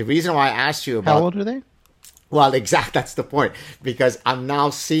 And the reason why I asked you about... How old are they? Well, that's the point, because I'm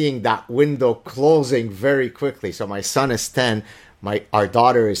now seeing that window closing very quickly. So my son is 10, our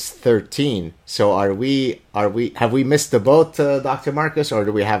daughter is 13. So have we missed the boat, Dr. Marcus, or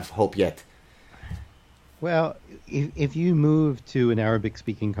do we have hope yet? Well, if you moved to an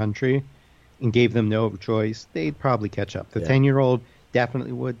Arabic-speaking country and gave them no choice, they'd probably catch up. The 10-year-old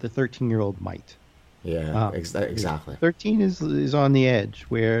definitely would. The 13-year-old might. Yeah, exactly. 13 is on the edge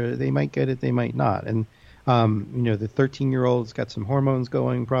where they might get it, they might not. And, the 13-year-old's got some hormones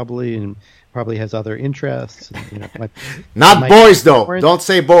going probably and probably has other interests. And, not boys, though. Don't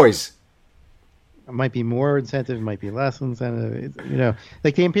say boys. It might be more incentive, it might be less incentive.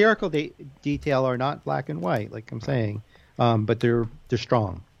 Like the empirical detail are not black and white, like I'm saying, but they're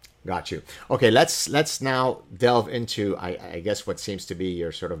strong. Got you. Okay, let's now delve into, I guess, what seems to be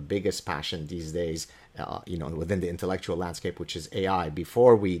your sort of biggest passion these days, within the intellectual landscape, which is AI.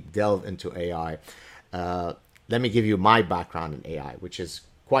 Before we delve into AI, let me give you my background in AI, which is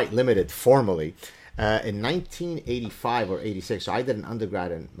quite limited formally. In 1985 or 86, so I did an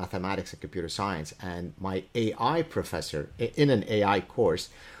undergrad in mathematics and computer science, and my AI professor in an AI course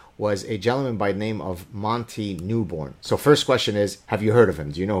was a gentleman by the name of Monty Newborn. So first question is, have you heard of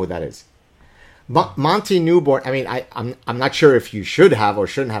him? Do you know who that is? Monty Newborn, I mean, I'm not sure if you should have or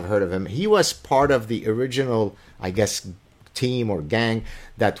shouldn't have heard of him. He was part of the original, I guess, team or gang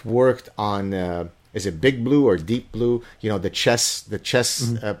that worked on, is it Big Blue or Deep Blue? The chess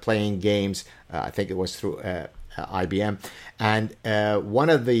playing games. I think it was through IBM. And one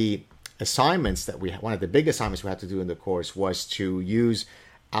of the big assignments we had to do in the course was to use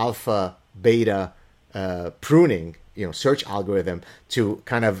alpha beta pruning, search algorithm to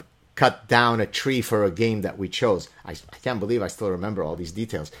kind of cut down a tree for a game that we chose. I can't believe I still remember all these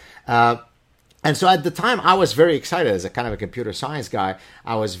details. And so at the time, I was very excited as a kind of a computer science guy.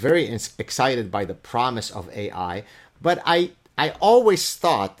 I was very excited by the promise of AI, but I always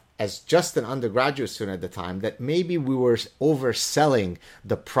thought, as just an undergraduate student at the time, that maybe we were overselling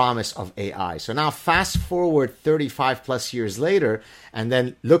the promise of AI. So now fast forward 35 plus years later, and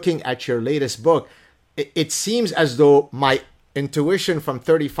then looking at your latest book, it seems as though my intuition from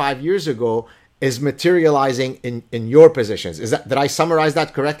 35 years ago is materializing in your positions. Did I summarize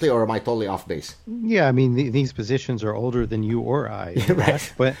that correctly, or am I totally off base? Yeah, I mean, these positions are older than you or I.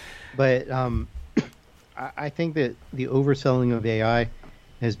 Right. But I think that the overselling of AI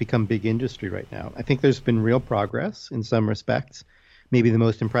has become big industry right now. I think there's been real progress in some respects. Maybe the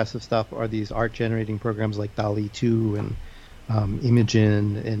most impressive stuff are these art generating programs like DALL-E 2 and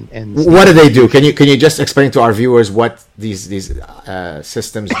Imagen and what do they do? Can you just explain to our viewers what these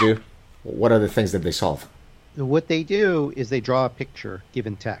systems do? What are the things that they solve? What they do is they draw a picture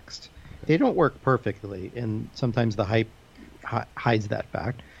given text. They don't work perfectly, and sometimes the hype hides that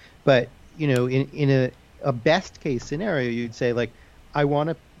fact. But in a best case scenario, you'd say, like, I want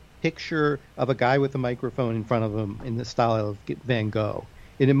a picture of a guy with a microphone in front of him in the style of Van Gogh.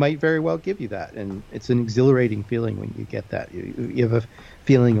 And it might very well give you that. And it's an exhilarating feeling when you get that. You have a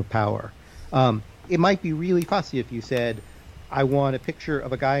feeling of power. It might be really fussy if you said, I want a picture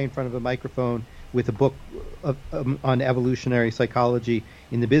of a guy in front of a microphone with a book on evolutionary psychology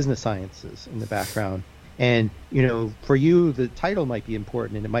in the business sciences in the background. And, for you, the title might be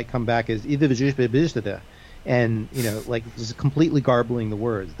important, and it might come back as and like just completely garbling the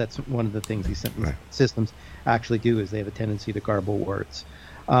words. That's one of the things these systems actually do, is they have a tendency to garble words.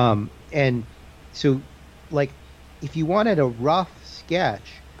 And so, like, if you wanted a rough sketch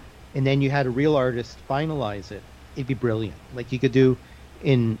and then you had a real artist finalize it, it'd be brilliant. Like, you could do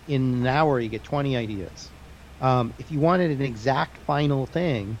in an hour, you get 20 ideas. If you wanted an exact final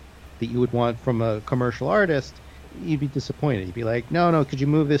thing that you would want from a commercial artist, you'd be disappointed. You'd be like, no, could you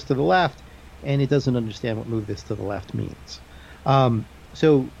move this to the left? And it doesn't understand what move this to the left means.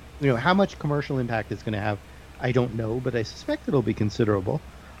 So, how much commercial impact it's going to have, I don't know, but I suspect it'll be considerable.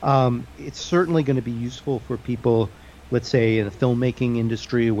 It's certainly going to be useful for people, let's say, in the filmmaking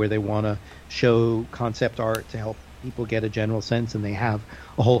industry, where they want to show concept art to help people get a general sense, and they have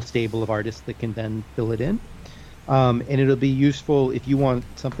a whole stable of artists that can then fill it in. And it'll be useful if you want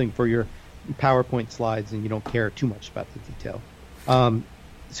something for your PowerPoint slides and you don't care too much about the detail.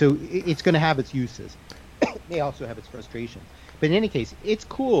 So it's going to have its uses. It may also have its frustrations. But in any case, it's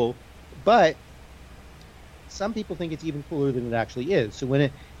cool, but some people think it's even cooler than it actually is. So when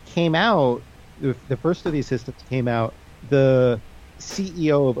it came out, the first of these systems came out, the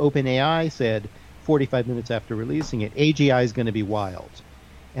CEO of OpenAI said 45 minutes after releasing it, AGI is going to be wild.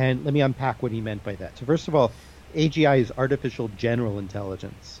 And let me unpack what he meant by that. So first of all, AGI is artificial general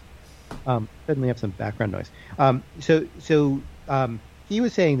intelligence. Suddenly have some background noise. He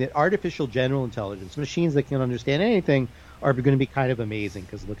was saying that artificial general intelligence, machines that can understand anything, are going to be kind of amazing,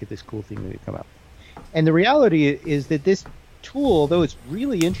 because look at this cool thing that come out. And the reality is that this tool, although it's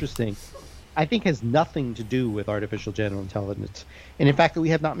really interesting, I think has nothing to do with artificial general intelligence. And in fact, we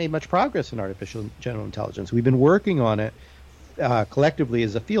have not made much progress in artificial general intelligence. We've been working on it collectively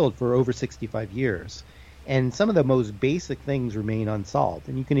as a field for over 65 years. And some of the most basic things remain unsolved.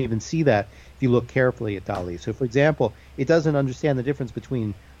 And you can even see that if you look carefully at DALL-E. So, for example, it doesn't understand the difference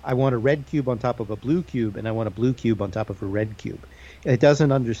between I want a red cube on top of a blue cube and I want a blue cube on top of a red cube. It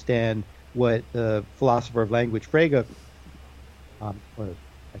doesn't understand what the philosopher of language Frege,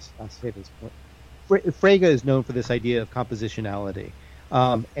 Frege is known for this idea of compositionality.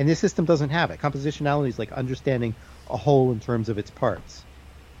 And this system doesn't have it. Compositionality is like understanding a whole in terms of its parts.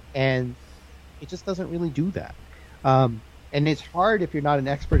 And it just doesn't really do that. And it's hard if you're not an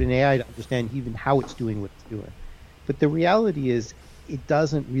expert in AI to understand even how it's doing what it's doing. But the reality is it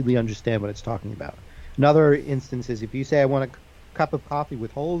doesn't really understand what it's talking about. Another instance is if you say, I want a cup of coffee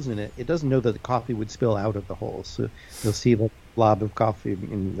with holes in it, it doesn't know that the coffee would spill out of the holes. So you'll see the blob of coffee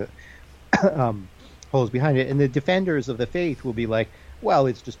in the holes behind it. And the defenders of the faith will be like, well,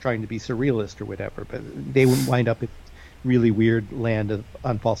 it's just trying to be surrealist or whatever. But they would wind up in really weird land of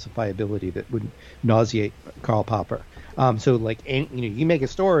unfalsifiability that would nauseate Karl Popper. So, like, you make a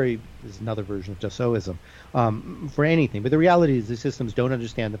story, this is another version of Dassaultism, for anything. But the reality is the systems don't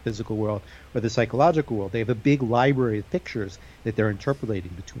understand the physical world or the psychological world. They have a big library of pictures that they're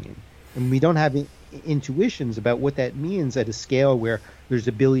interpolating between. And we don't have intuitions about what that means at a scale where there's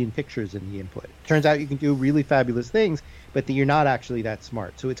a billion pictures in the input. Turns out you can do really fabulous things, but that you're not actually that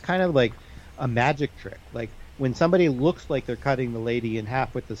smart. So it's kind of like a magic trick. Like, when somebody looks like they're cutting the lady in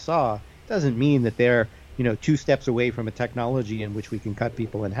half with the saw, it doesn't mean that they're 2 steps away from a technology in which we can cut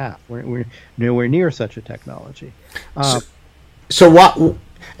people in half. We're nowhere near such a technology. So what?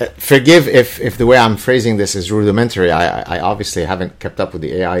 Forgive if the way I'm phrasing this is rudimentary. I obviously haven't kept up with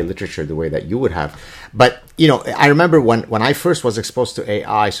the AI literature the way that you would have. But, I remember when I first was exposed to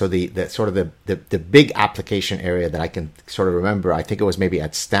AI, so the sort of the big application area that I can sort of remember, I think it was maybe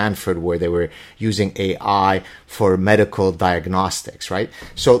at Stanford where they were using AI for medical diagnostics, right?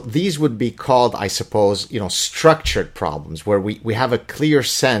 So these would be called, I suppose, structured problems where we have a clear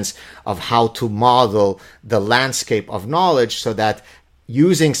sense of how to model the landscape of knowledge so that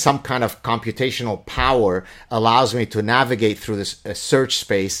using some kind of computational power allows me to navigate through this search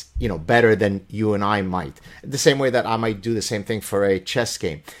space, better than you and I might. The same way that I might do the same thing for a chess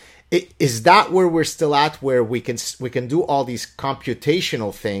game. Is that where we're still at, where we can do all these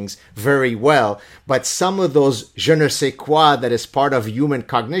computational things very well, but some of those je ne sais quoi that is part of human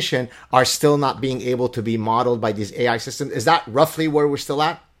cognition are still not being able to be modeled by these AI systems? Is that roughly where we're still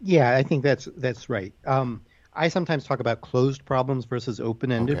at? Yeah, I think that's right. I sometimes talk about closed problems versus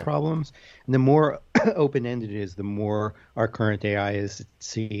open-ended problems. And the more open-ended it is, the more our current AI is at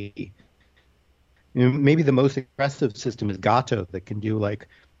sea. Maybe the most aggressive system is Gato that can do, like,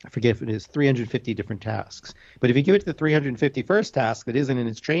 I forget if it is 350 different tasks. But if you give it the 351st task that isn't in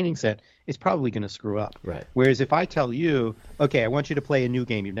its training set, it's probably going to screw up. Right. Whereas if I tell you, okay, I want you to play a new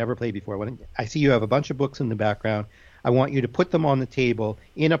game you've never played before. I see you have a bunch of books in the background. I want you to put them on the table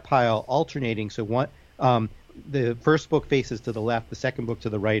in a pile, alternating. So the first book faces to the left, the second book to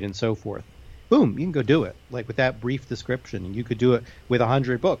the right, and so forth. Boom, you can go do it, like with that brief description. And you could do it with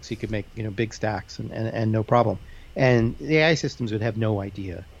 100 books. You could make big stacks and no problem. And the AI systems would have no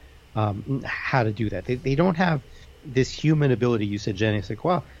idea how to do that. They don't have this human ability, you said, je ne sais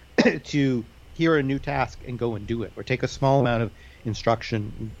quoi, to hear a new task and go and do it, or take a small amount of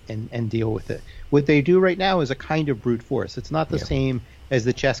instruction and deal with it. What they do right now is a kind of brute force. It's not the same as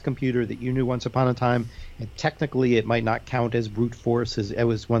the chess computer that you knew once upon a time, and technically it might not count as brute force as it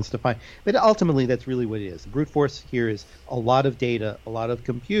was once defined. But ultimately, that's really what it is. The brute force here is a lot of data, a lot of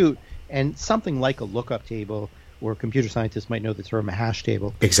compute, and something like a lookup table, or computer scientists might know the term a hash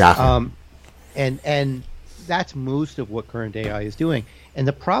table. Exactly. And that's most of what current AI is doing. And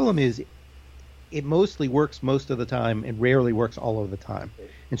the problem is it mostly works most of the time and rarely works all of the time.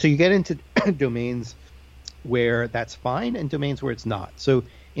 And so you get into domains where that's fine and domains where it's not. So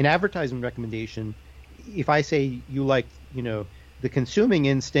in advertising recommendation, if I say you like, the consuming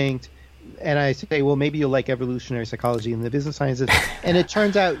instinct, and I say, well, maybe you'll like evolutionary psychology and the business sciences, and it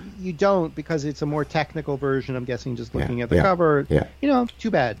turns out you don't because it's a more technical version, I'm guessing, just looking at the cover. Yeah.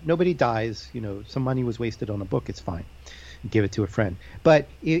 Too bad. Nobody dies. Some money was wasted on a book. It's fine. Give it to a friend. But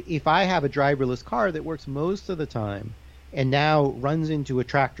if I have a driverless car that works most of the time and now runs into a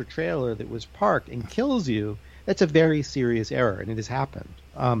tractor trailer that was parked and kills you, that's a very serious error, and it has happened.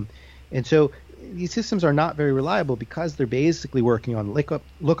 And so these systems are not very reliable because they're basically working on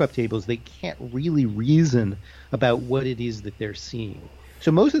lookup tables. They can't really reason about what it is that they're seeing.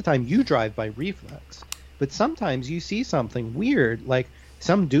 So most of the time you drive by reflex, But sometimes you see something weird, like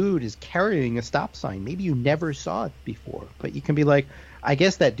some dude is carrying a stop sign. Maybe you never saw it before, but you can be like, I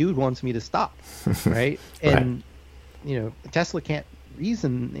guess that dude wants me to stop, right? And Tesla can't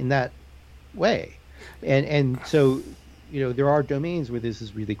reason in that way, and so there are domains where this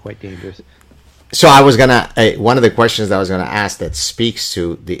is really quite dangerous. So I was one of the questions that I was gonna ask that speaks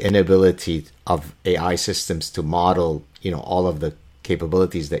to the inability of AI systems to model all of the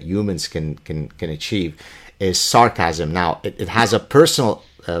capabilities that humans can achieve is sarcasm. Now it has a personal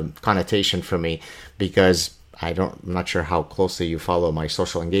connotation for me because I'm not sure how closely you follow my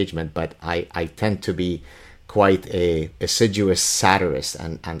social engagement, but I tend to be quite a assiduous satirist,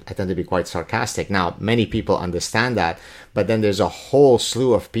 and I tend to be quite sarcastic. Now, many people understand that, but then there's a whole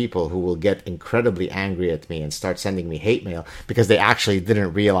slew of people who will get incredibly angry at me and start sending me hate mail because they actually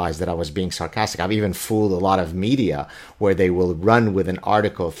didn't realize that I was being sarcastic. I've even fooled a lot of media where they will run with an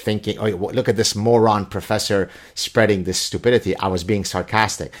article thinking, oh, look at this moron professor spreading this stupidity. I was being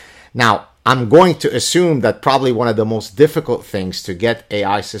sarcastic. Now, I'm going to assume that probably one of the most difficult things to get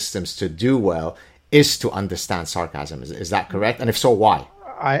AI systems to do well is to understand sarcasm. Is that correct? And if so, why?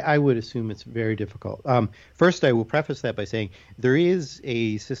 I would assume it's very difficult. First, I will preface that by saying there is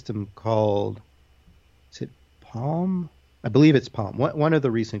a system called, is it Palm? I believe it's Palm. One of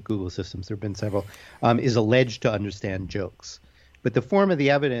the recent Google systems, there have been several, is alleged to understand jokes. But the form of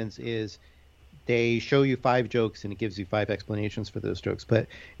the evidence is they show you 5 jokes and it gives you 5 explanations for those jokes. But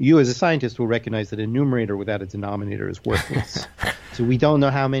you as a scientist will recognize that a numerator without a denominator is worthless. So we don't know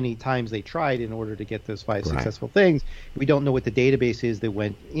how many times they tried in order to get those 5 successful things. We don't know what the database is that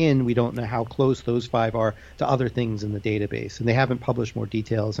went in. We don't know how close those 5 are to other things in the database. And they haven't published more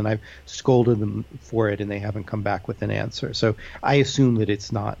details, and I've scolded them for it, and they haven't come back with an answer. So I assume that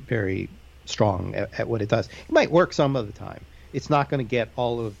it's not very strong at what it does. It might work some of the time. It's not going to get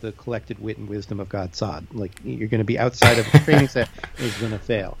all of the collected wit and wisdom of God Saad. Like, you're going to be outside of the training set, and it's going to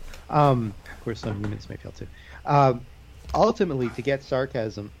fail. Of course, some humans may fail too. Ultimately, to get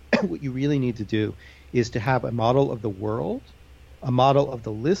sarcasm, what you really need to do is to have a model of the world, a model of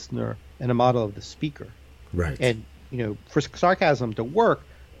the listener, and a model of the speaker. Right. And, for sarcasm to work,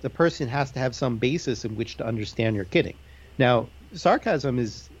 the person has to have some basis in which to understand you're kidding. Now, sarcasm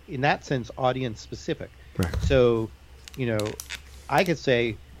is, in that sense, audience specific. Right. So, I could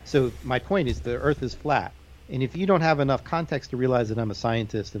say, so my point is the Earth is flat. And if you don't have enough context to realize that I'm a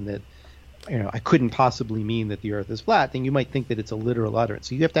scientist and that, I couldn't possibly mean that the Earth is flat, then you might think that it's a literal utterance.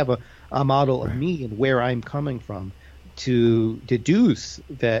 So you have to have a model of me and where I'm coming from to deduce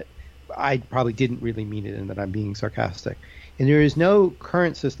that I probably didn't really mean it and that I'm being sarcastic. And there is no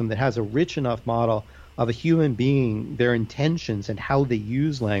current system that has a rich enough model of a human being, their intentions, and how they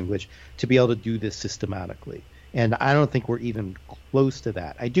use language to be able to do this systematically. And I don't think we're even close to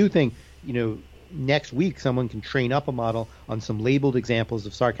that. I do think, next week someone can train up a model on some labeled examples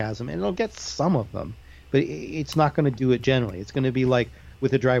of sarcasm, and it'll get some of them, but it's not going to do it generally. It's going to be like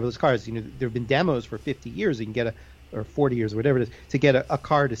with the driverless cars. There have been demos for 50 years. You can get or 40 years or whatever it is, to get a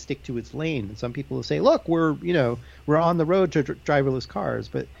car to stick to its lane. And some people will say, look, we're on the road to driverless cars.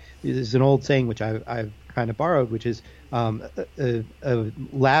 But there's an old saying, which I've kind of borrowed, which is a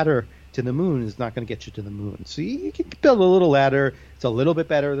ladder to the moon is not going to get you to the moon. So you can build a little ladder. It's a little bit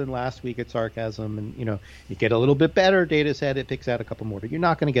better than last week at sarcasm. And, you get a little bit better data set. It picks out a couple more. But you're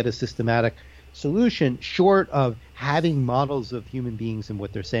not going to get a systematic solution short of having models of human beings and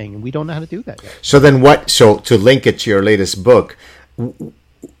what they're saying. And we don't know how to do that yet. So to link it to your latest book,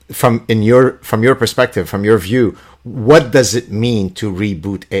 from your perspective, from your view, what does it mean to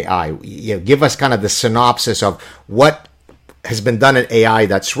reboot AI? Give us kind of the synopsis of what has been done in AI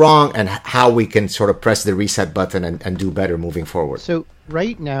that's wrong and how we can sort of press the reset button and do better moving forward. So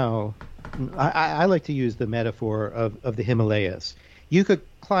right now, I like to use the metaphor of the Himalayas. You could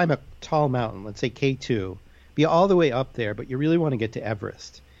climb a tall mountain, let's say K2, be all the way up there, but you really want to get to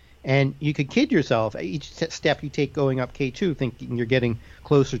Everest. And you could kid yourself each step you take going up K2 thinking you're getting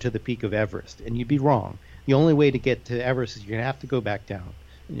closer to the peak of Everest, and you'd be wrong. The only way to get to Everest is you're going to have to go back down.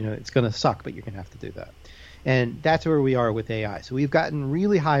 It's going to suck, but you're going to have to do that. And that's where we are with AI. So we've gotten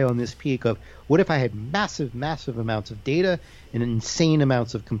really high on this peak of what if I had massive, massive amounts of data and insane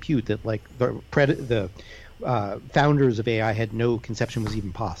amounts of compute that like the founders of AI had no conception was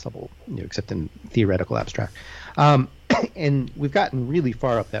even possible, except in theoretical abstract. And we've gotten really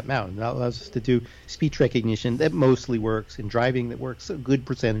far up that mountain. That allows us to do speech recognition that mostly works, and driving that works a good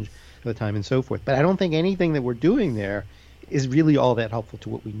percentage of the time, and so forth. But I don't think anything that we're doing there is really all that helpful to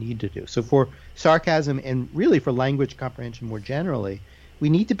what we need to do. So for sarcasm and really for language comprehension more generally, we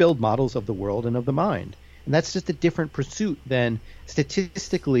need to build models of the world and of the mind. And that's just a different pursuit than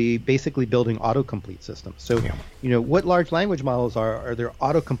statistically basically building autocomplete systems. So, what large language models are they're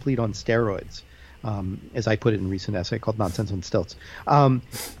autocomplete on steroids, as I put it in a recent essay called Nonsense on Stilts.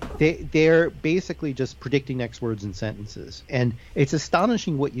 They're basically just predicting next words and sentences. And it's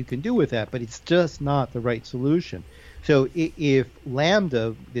astonishing what you can do with that, but it's just not the right solution. So if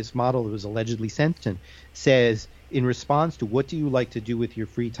Lambda, this model that was allegedly sentient, says in response to what do you like to do with your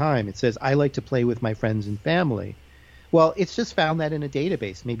free time, it says, I like to play with my friends and family. Well, it's just found that in a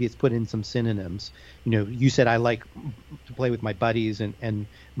database. Maybe it's put in some synonyms. You said I like to play with my buddies and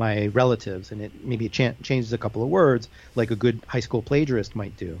my relatives, and maybe it changes a couple of words like a good high school plagiarist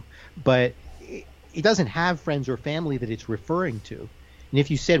might do. But it doesn't have friends or family that it's referring to. And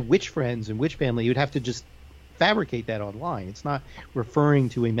if you said which friends and which family, you'd have to just fabricate that online. It's not referring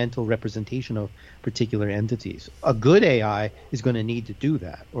to a mental representation of particular entities. A good AI is going to need to do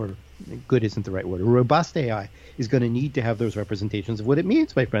that, or good isn't the right word. A robust AI is going to need to have those representations of what it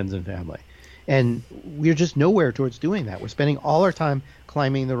means by friends and family. And we're just nowhere towards doing that. We're spending all our time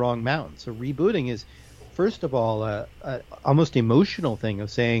climbing the wrong mountain. So rebooting is, first of all, a almost emotional thing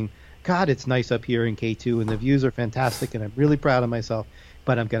of saying, God, it's nice up here in K2 and the views are fantastic and I'm really proud of myself,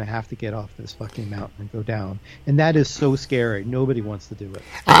 but I'm going to have to get off this fucking mountain and go down. And that is so scary. Nobody wants to do it.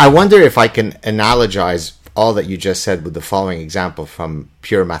 I wonder if I can analogize all that you just said with the following example from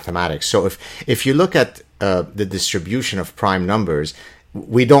pure mathematics. So if you look at the distribution of prime numbers,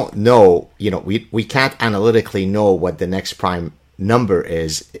 we don't know, we can't analytically know what the next prime number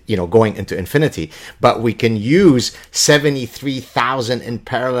is, going into infinity, but we can use 73,000 in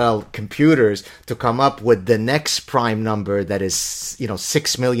parallel computers to come up with the next prime number that is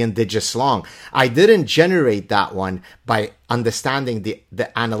 6 million digits long. I didn't generate that one by understanding the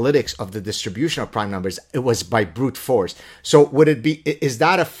analytics of the distribution of prime numbers. It was by brute force. So is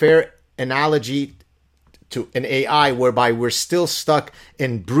that a fair analogy to an AI whereby we're still stuck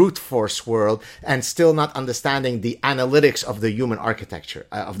in brute force world and still not understanding the analytics of the human architecture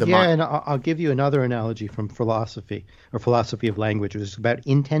of the mind? Yeah, and I'll give you another analogy from philosophy or philosophy of language, which is about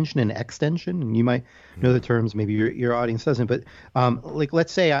intension and extension. And you might know the terms, maybe your audience doesn't, but like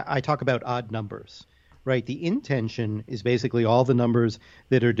let's say I talk about odd numbers. Right, the intension is basically all the numbers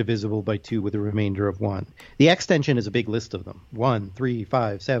that are divisible by 2 with a remainder of 1. The extension is a big list of them, 1, 3,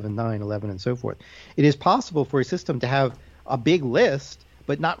 5, 7, 9, 11, and so forth. It is possible for a system to have a big list,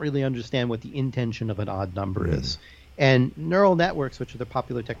 but not really understand what the intention of an odd number is. And neural networks, which are the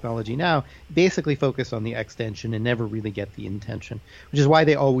popular technology now, basically focus on the extension and never really get the intention, which is why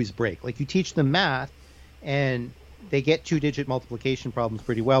they always break. Like you teach them math, and they get 2-digit multiplication problems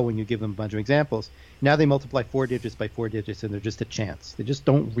pretty well when you give them a bunch of examples. Now they multiply 4 digits by 4 digits, and they're just a chance. They just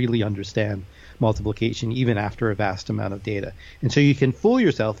don't really understand multiplication, even after a vast amount of data. And so you can fool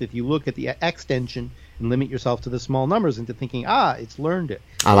yourself if you look at the extension and limit yourself to the small numbers into thinking, it's learned it.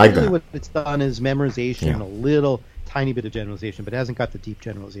 I like really that. What it's done is memorization, a little tiny bit of generalization, but it hasn't got the deep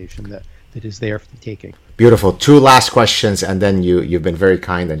generalization that is there for the taking. Beautiful. 2 last questions, and then you've been very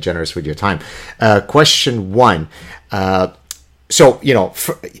kind and generous with your time. Question 1.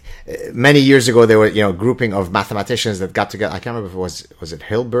 Many years ago, there were, a grouping of mathematicians that got together. I can't remember if it was it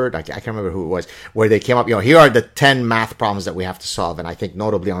Hilbert? I can't remember who it was, where they came up, here are the 10 math problems that we have to solve. And I think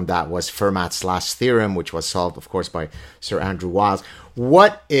notably on that was Fermat's last theorem, which was solved, of course, by Sir Andrew Wiles.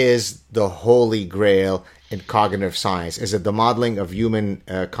 What is the holy grail in cognitive science? Is it the modeling of human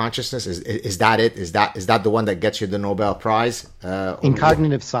consciousness? Is that it? Is that the one that gets you the Nobel Prize in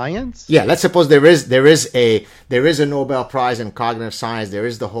cognitive science? Yeah, let's suppose there is a Nobel Prize in cognitive science. There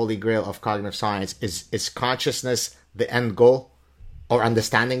is the holy grail of cognitive science. Is consciousness the end goal, or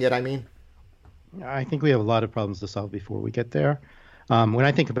understanding it? I mean, I think we have a lot of problems to solve before we get there. When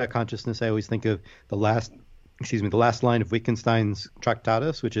I think about consciousness, I always think of the last line of Wittgenstein's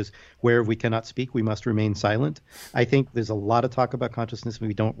Tractatus, which is, where we cannot speak, we must remain silent. I think there's a lot of talk about consciousness, but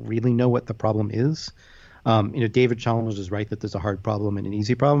we don't really know what the problem is. David Chalmers is right that there's a hard problem and an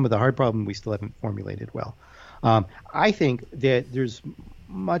easy problem, but the hard problem we still haven't formulated well. I think that there's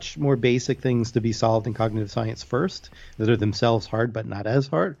much more basic things to be solved in cognitive science first, that are themselves hard but not as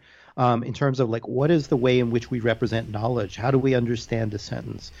hard. In terms of what is the way in which we represent knowledge? How do we understand a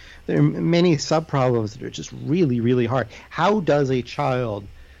sentence? There are many sub-problems that are just really, really hard. How does a child,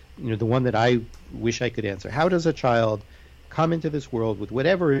 the one that I wish I could answer, how does a child come into this world with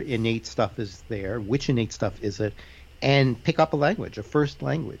whatever innate stuff is there, which innate stuff is it, and pick up a language, a first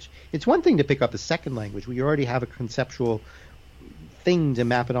language? It's one thing to pick up a second language where you already have a conceptual thing to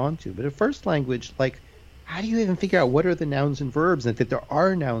map it onto, but a first language, how do you even figure out what are the nouns and verbs, and that there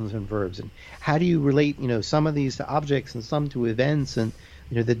are nouns and verbs, and how do you relate, some of these to objects and some to events, and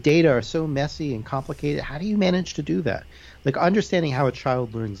The data are so messy and complicated. How do you manage to do that? Like understanding how a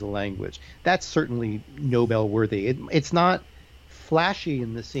child learns a language, that's certainly Nobel worthy. It's not flashy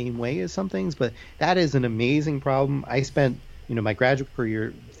in the same way as some things, but that is an amazing problem. I spent, my graduate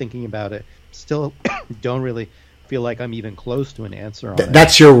career thinking about it. Still don't really feel like I'm even close to an answer on it.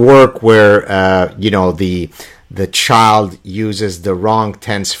 That's your work where, the child uses the wrong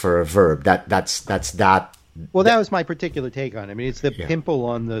tense for a verb. That's that. Well, that was my particular take on it. I mean, it's the pimple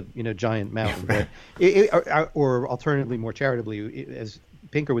on the giant mountain. But or alternatively, more charitably, as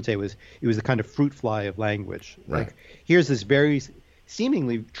Pinker would say, it was the kind of fruit fly of language. Right. Like here's this very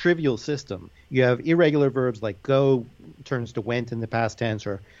seemingly trivial system. You have irregular verbs like go turns to went in the past tense,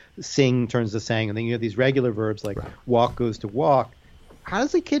 or sing turns to sang, and then you have these regular verbs like walk goes to walk. How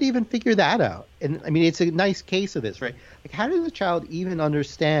does a kid even figure that out? And I mean, it's a nice case of this, right? Like, how does a child even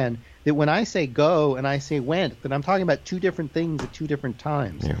understand that when I say go and I say went, that I'm talking about two different things at two different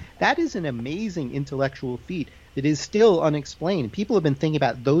times? Yeah. That is an amazing intellectual feat that is still unexplained. People have been thinking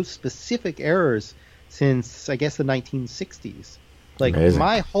about those specific errors since, I guess, the 1960s. Like, amazing.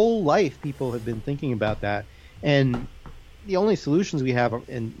 My whole life, people have been thinking about that. And the only solutions we have,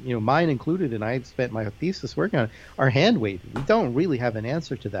 and mine included, and I spent my thesis working on it, are hand wavy. We don't really have an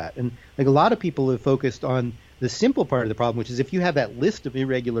answer to that. And like a lot of people have focused on the simple part of the problem, which is if you have that list of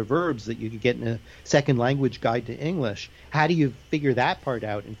irregular verbs that you could get in a second language guide to English, how do you figure that part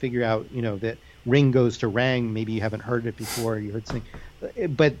out and figure out, that ring goes to rang? Maybe you haven't heard it before, you heard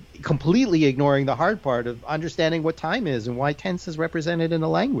something, but completely ignoring the hard part of understanding what time is and why tense is represented in a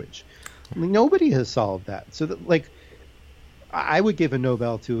language. I mean, nobody has solved that. So that, I would give a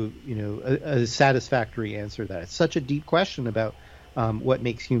Nobel to a satisfactory answer to that. It's such a deep question about what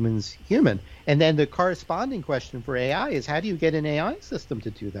makes humans human. And then the corresponding question for AI is, how do you get an AI system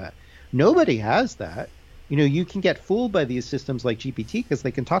to do that? Nobody has that. You can get fooled by these systems like GPT because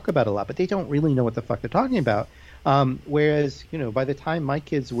they can talk about a lot, but they don't really know what the fuck they're talking about. Whereas, by the time my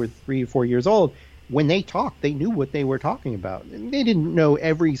kids were 3 or 4 years old, when they talked, they knew what they were talking about. They didn't know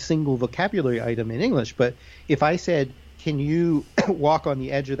every single vocabulary item in English, but if I said, can you walk on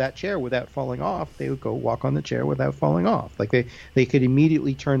the edge of that chair without falling off? They would go walk on the chair without falling off. Like they could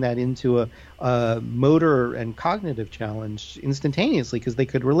immediately turn that into a motor and cognitive challenge instantaneously because they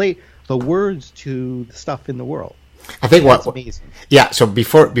could relate the words to the stuff in the world. I think that's amazing. Yeah. So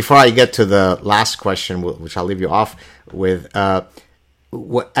before I get to the last question, which I'll leave you off with,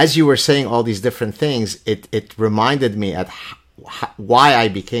 as you were saying all these different things, it reminded me why I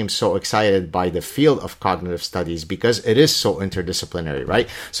became so excited by the field of cognitive studies, because it is so interdisciplinary, right?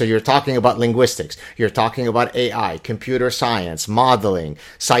 So you're talking about linguistics, you're talking about AI, computer science, modeling,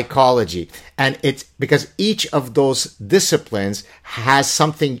 psychology, and it's because each of those disciplines has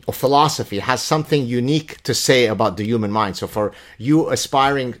something, or philosophy has something unique to say about the human mind. So for you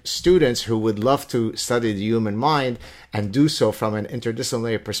aspiring students who would love to study the human mind and do so from an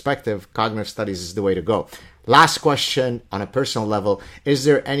interdisciplinary perspective, cognitive studies is the way to go. Last question on a personal level, is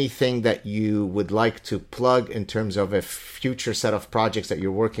there anything that you would like to plug in terms of a future set of projects that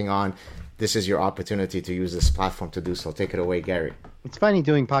you're working on? This is your opportunity to use this platform to do so. Take it away, Gary. It's funny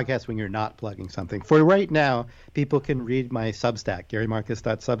doing podcasts when you're not plugging something. For right now, people can read my Substack,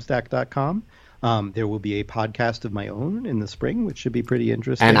 garymarcus.substack.com. There will be a podcast of my own in the spring, which should be pretty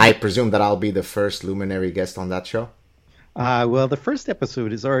interesting. And I presume that I'll be the first Luminary guest on that show? Well, the first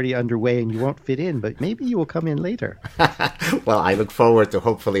episode is already underway and you won't fit in, but maybe you will come in later. Well, I look forward to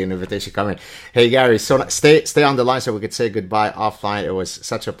hopefully an invitation coming. Hey, Gary, so stay on the line so we could say goodbye offline. It was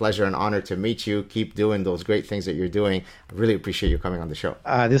such a pleasure and honor to meet you. Keep doing those great things that you're doing. I really appreciate you coming on the show.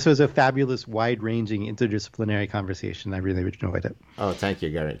 This was a fabulous, wide-ranging, interdisciplinary conversation. I really enjoyed it. Oh, thank you,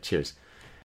 Gary. Cheers.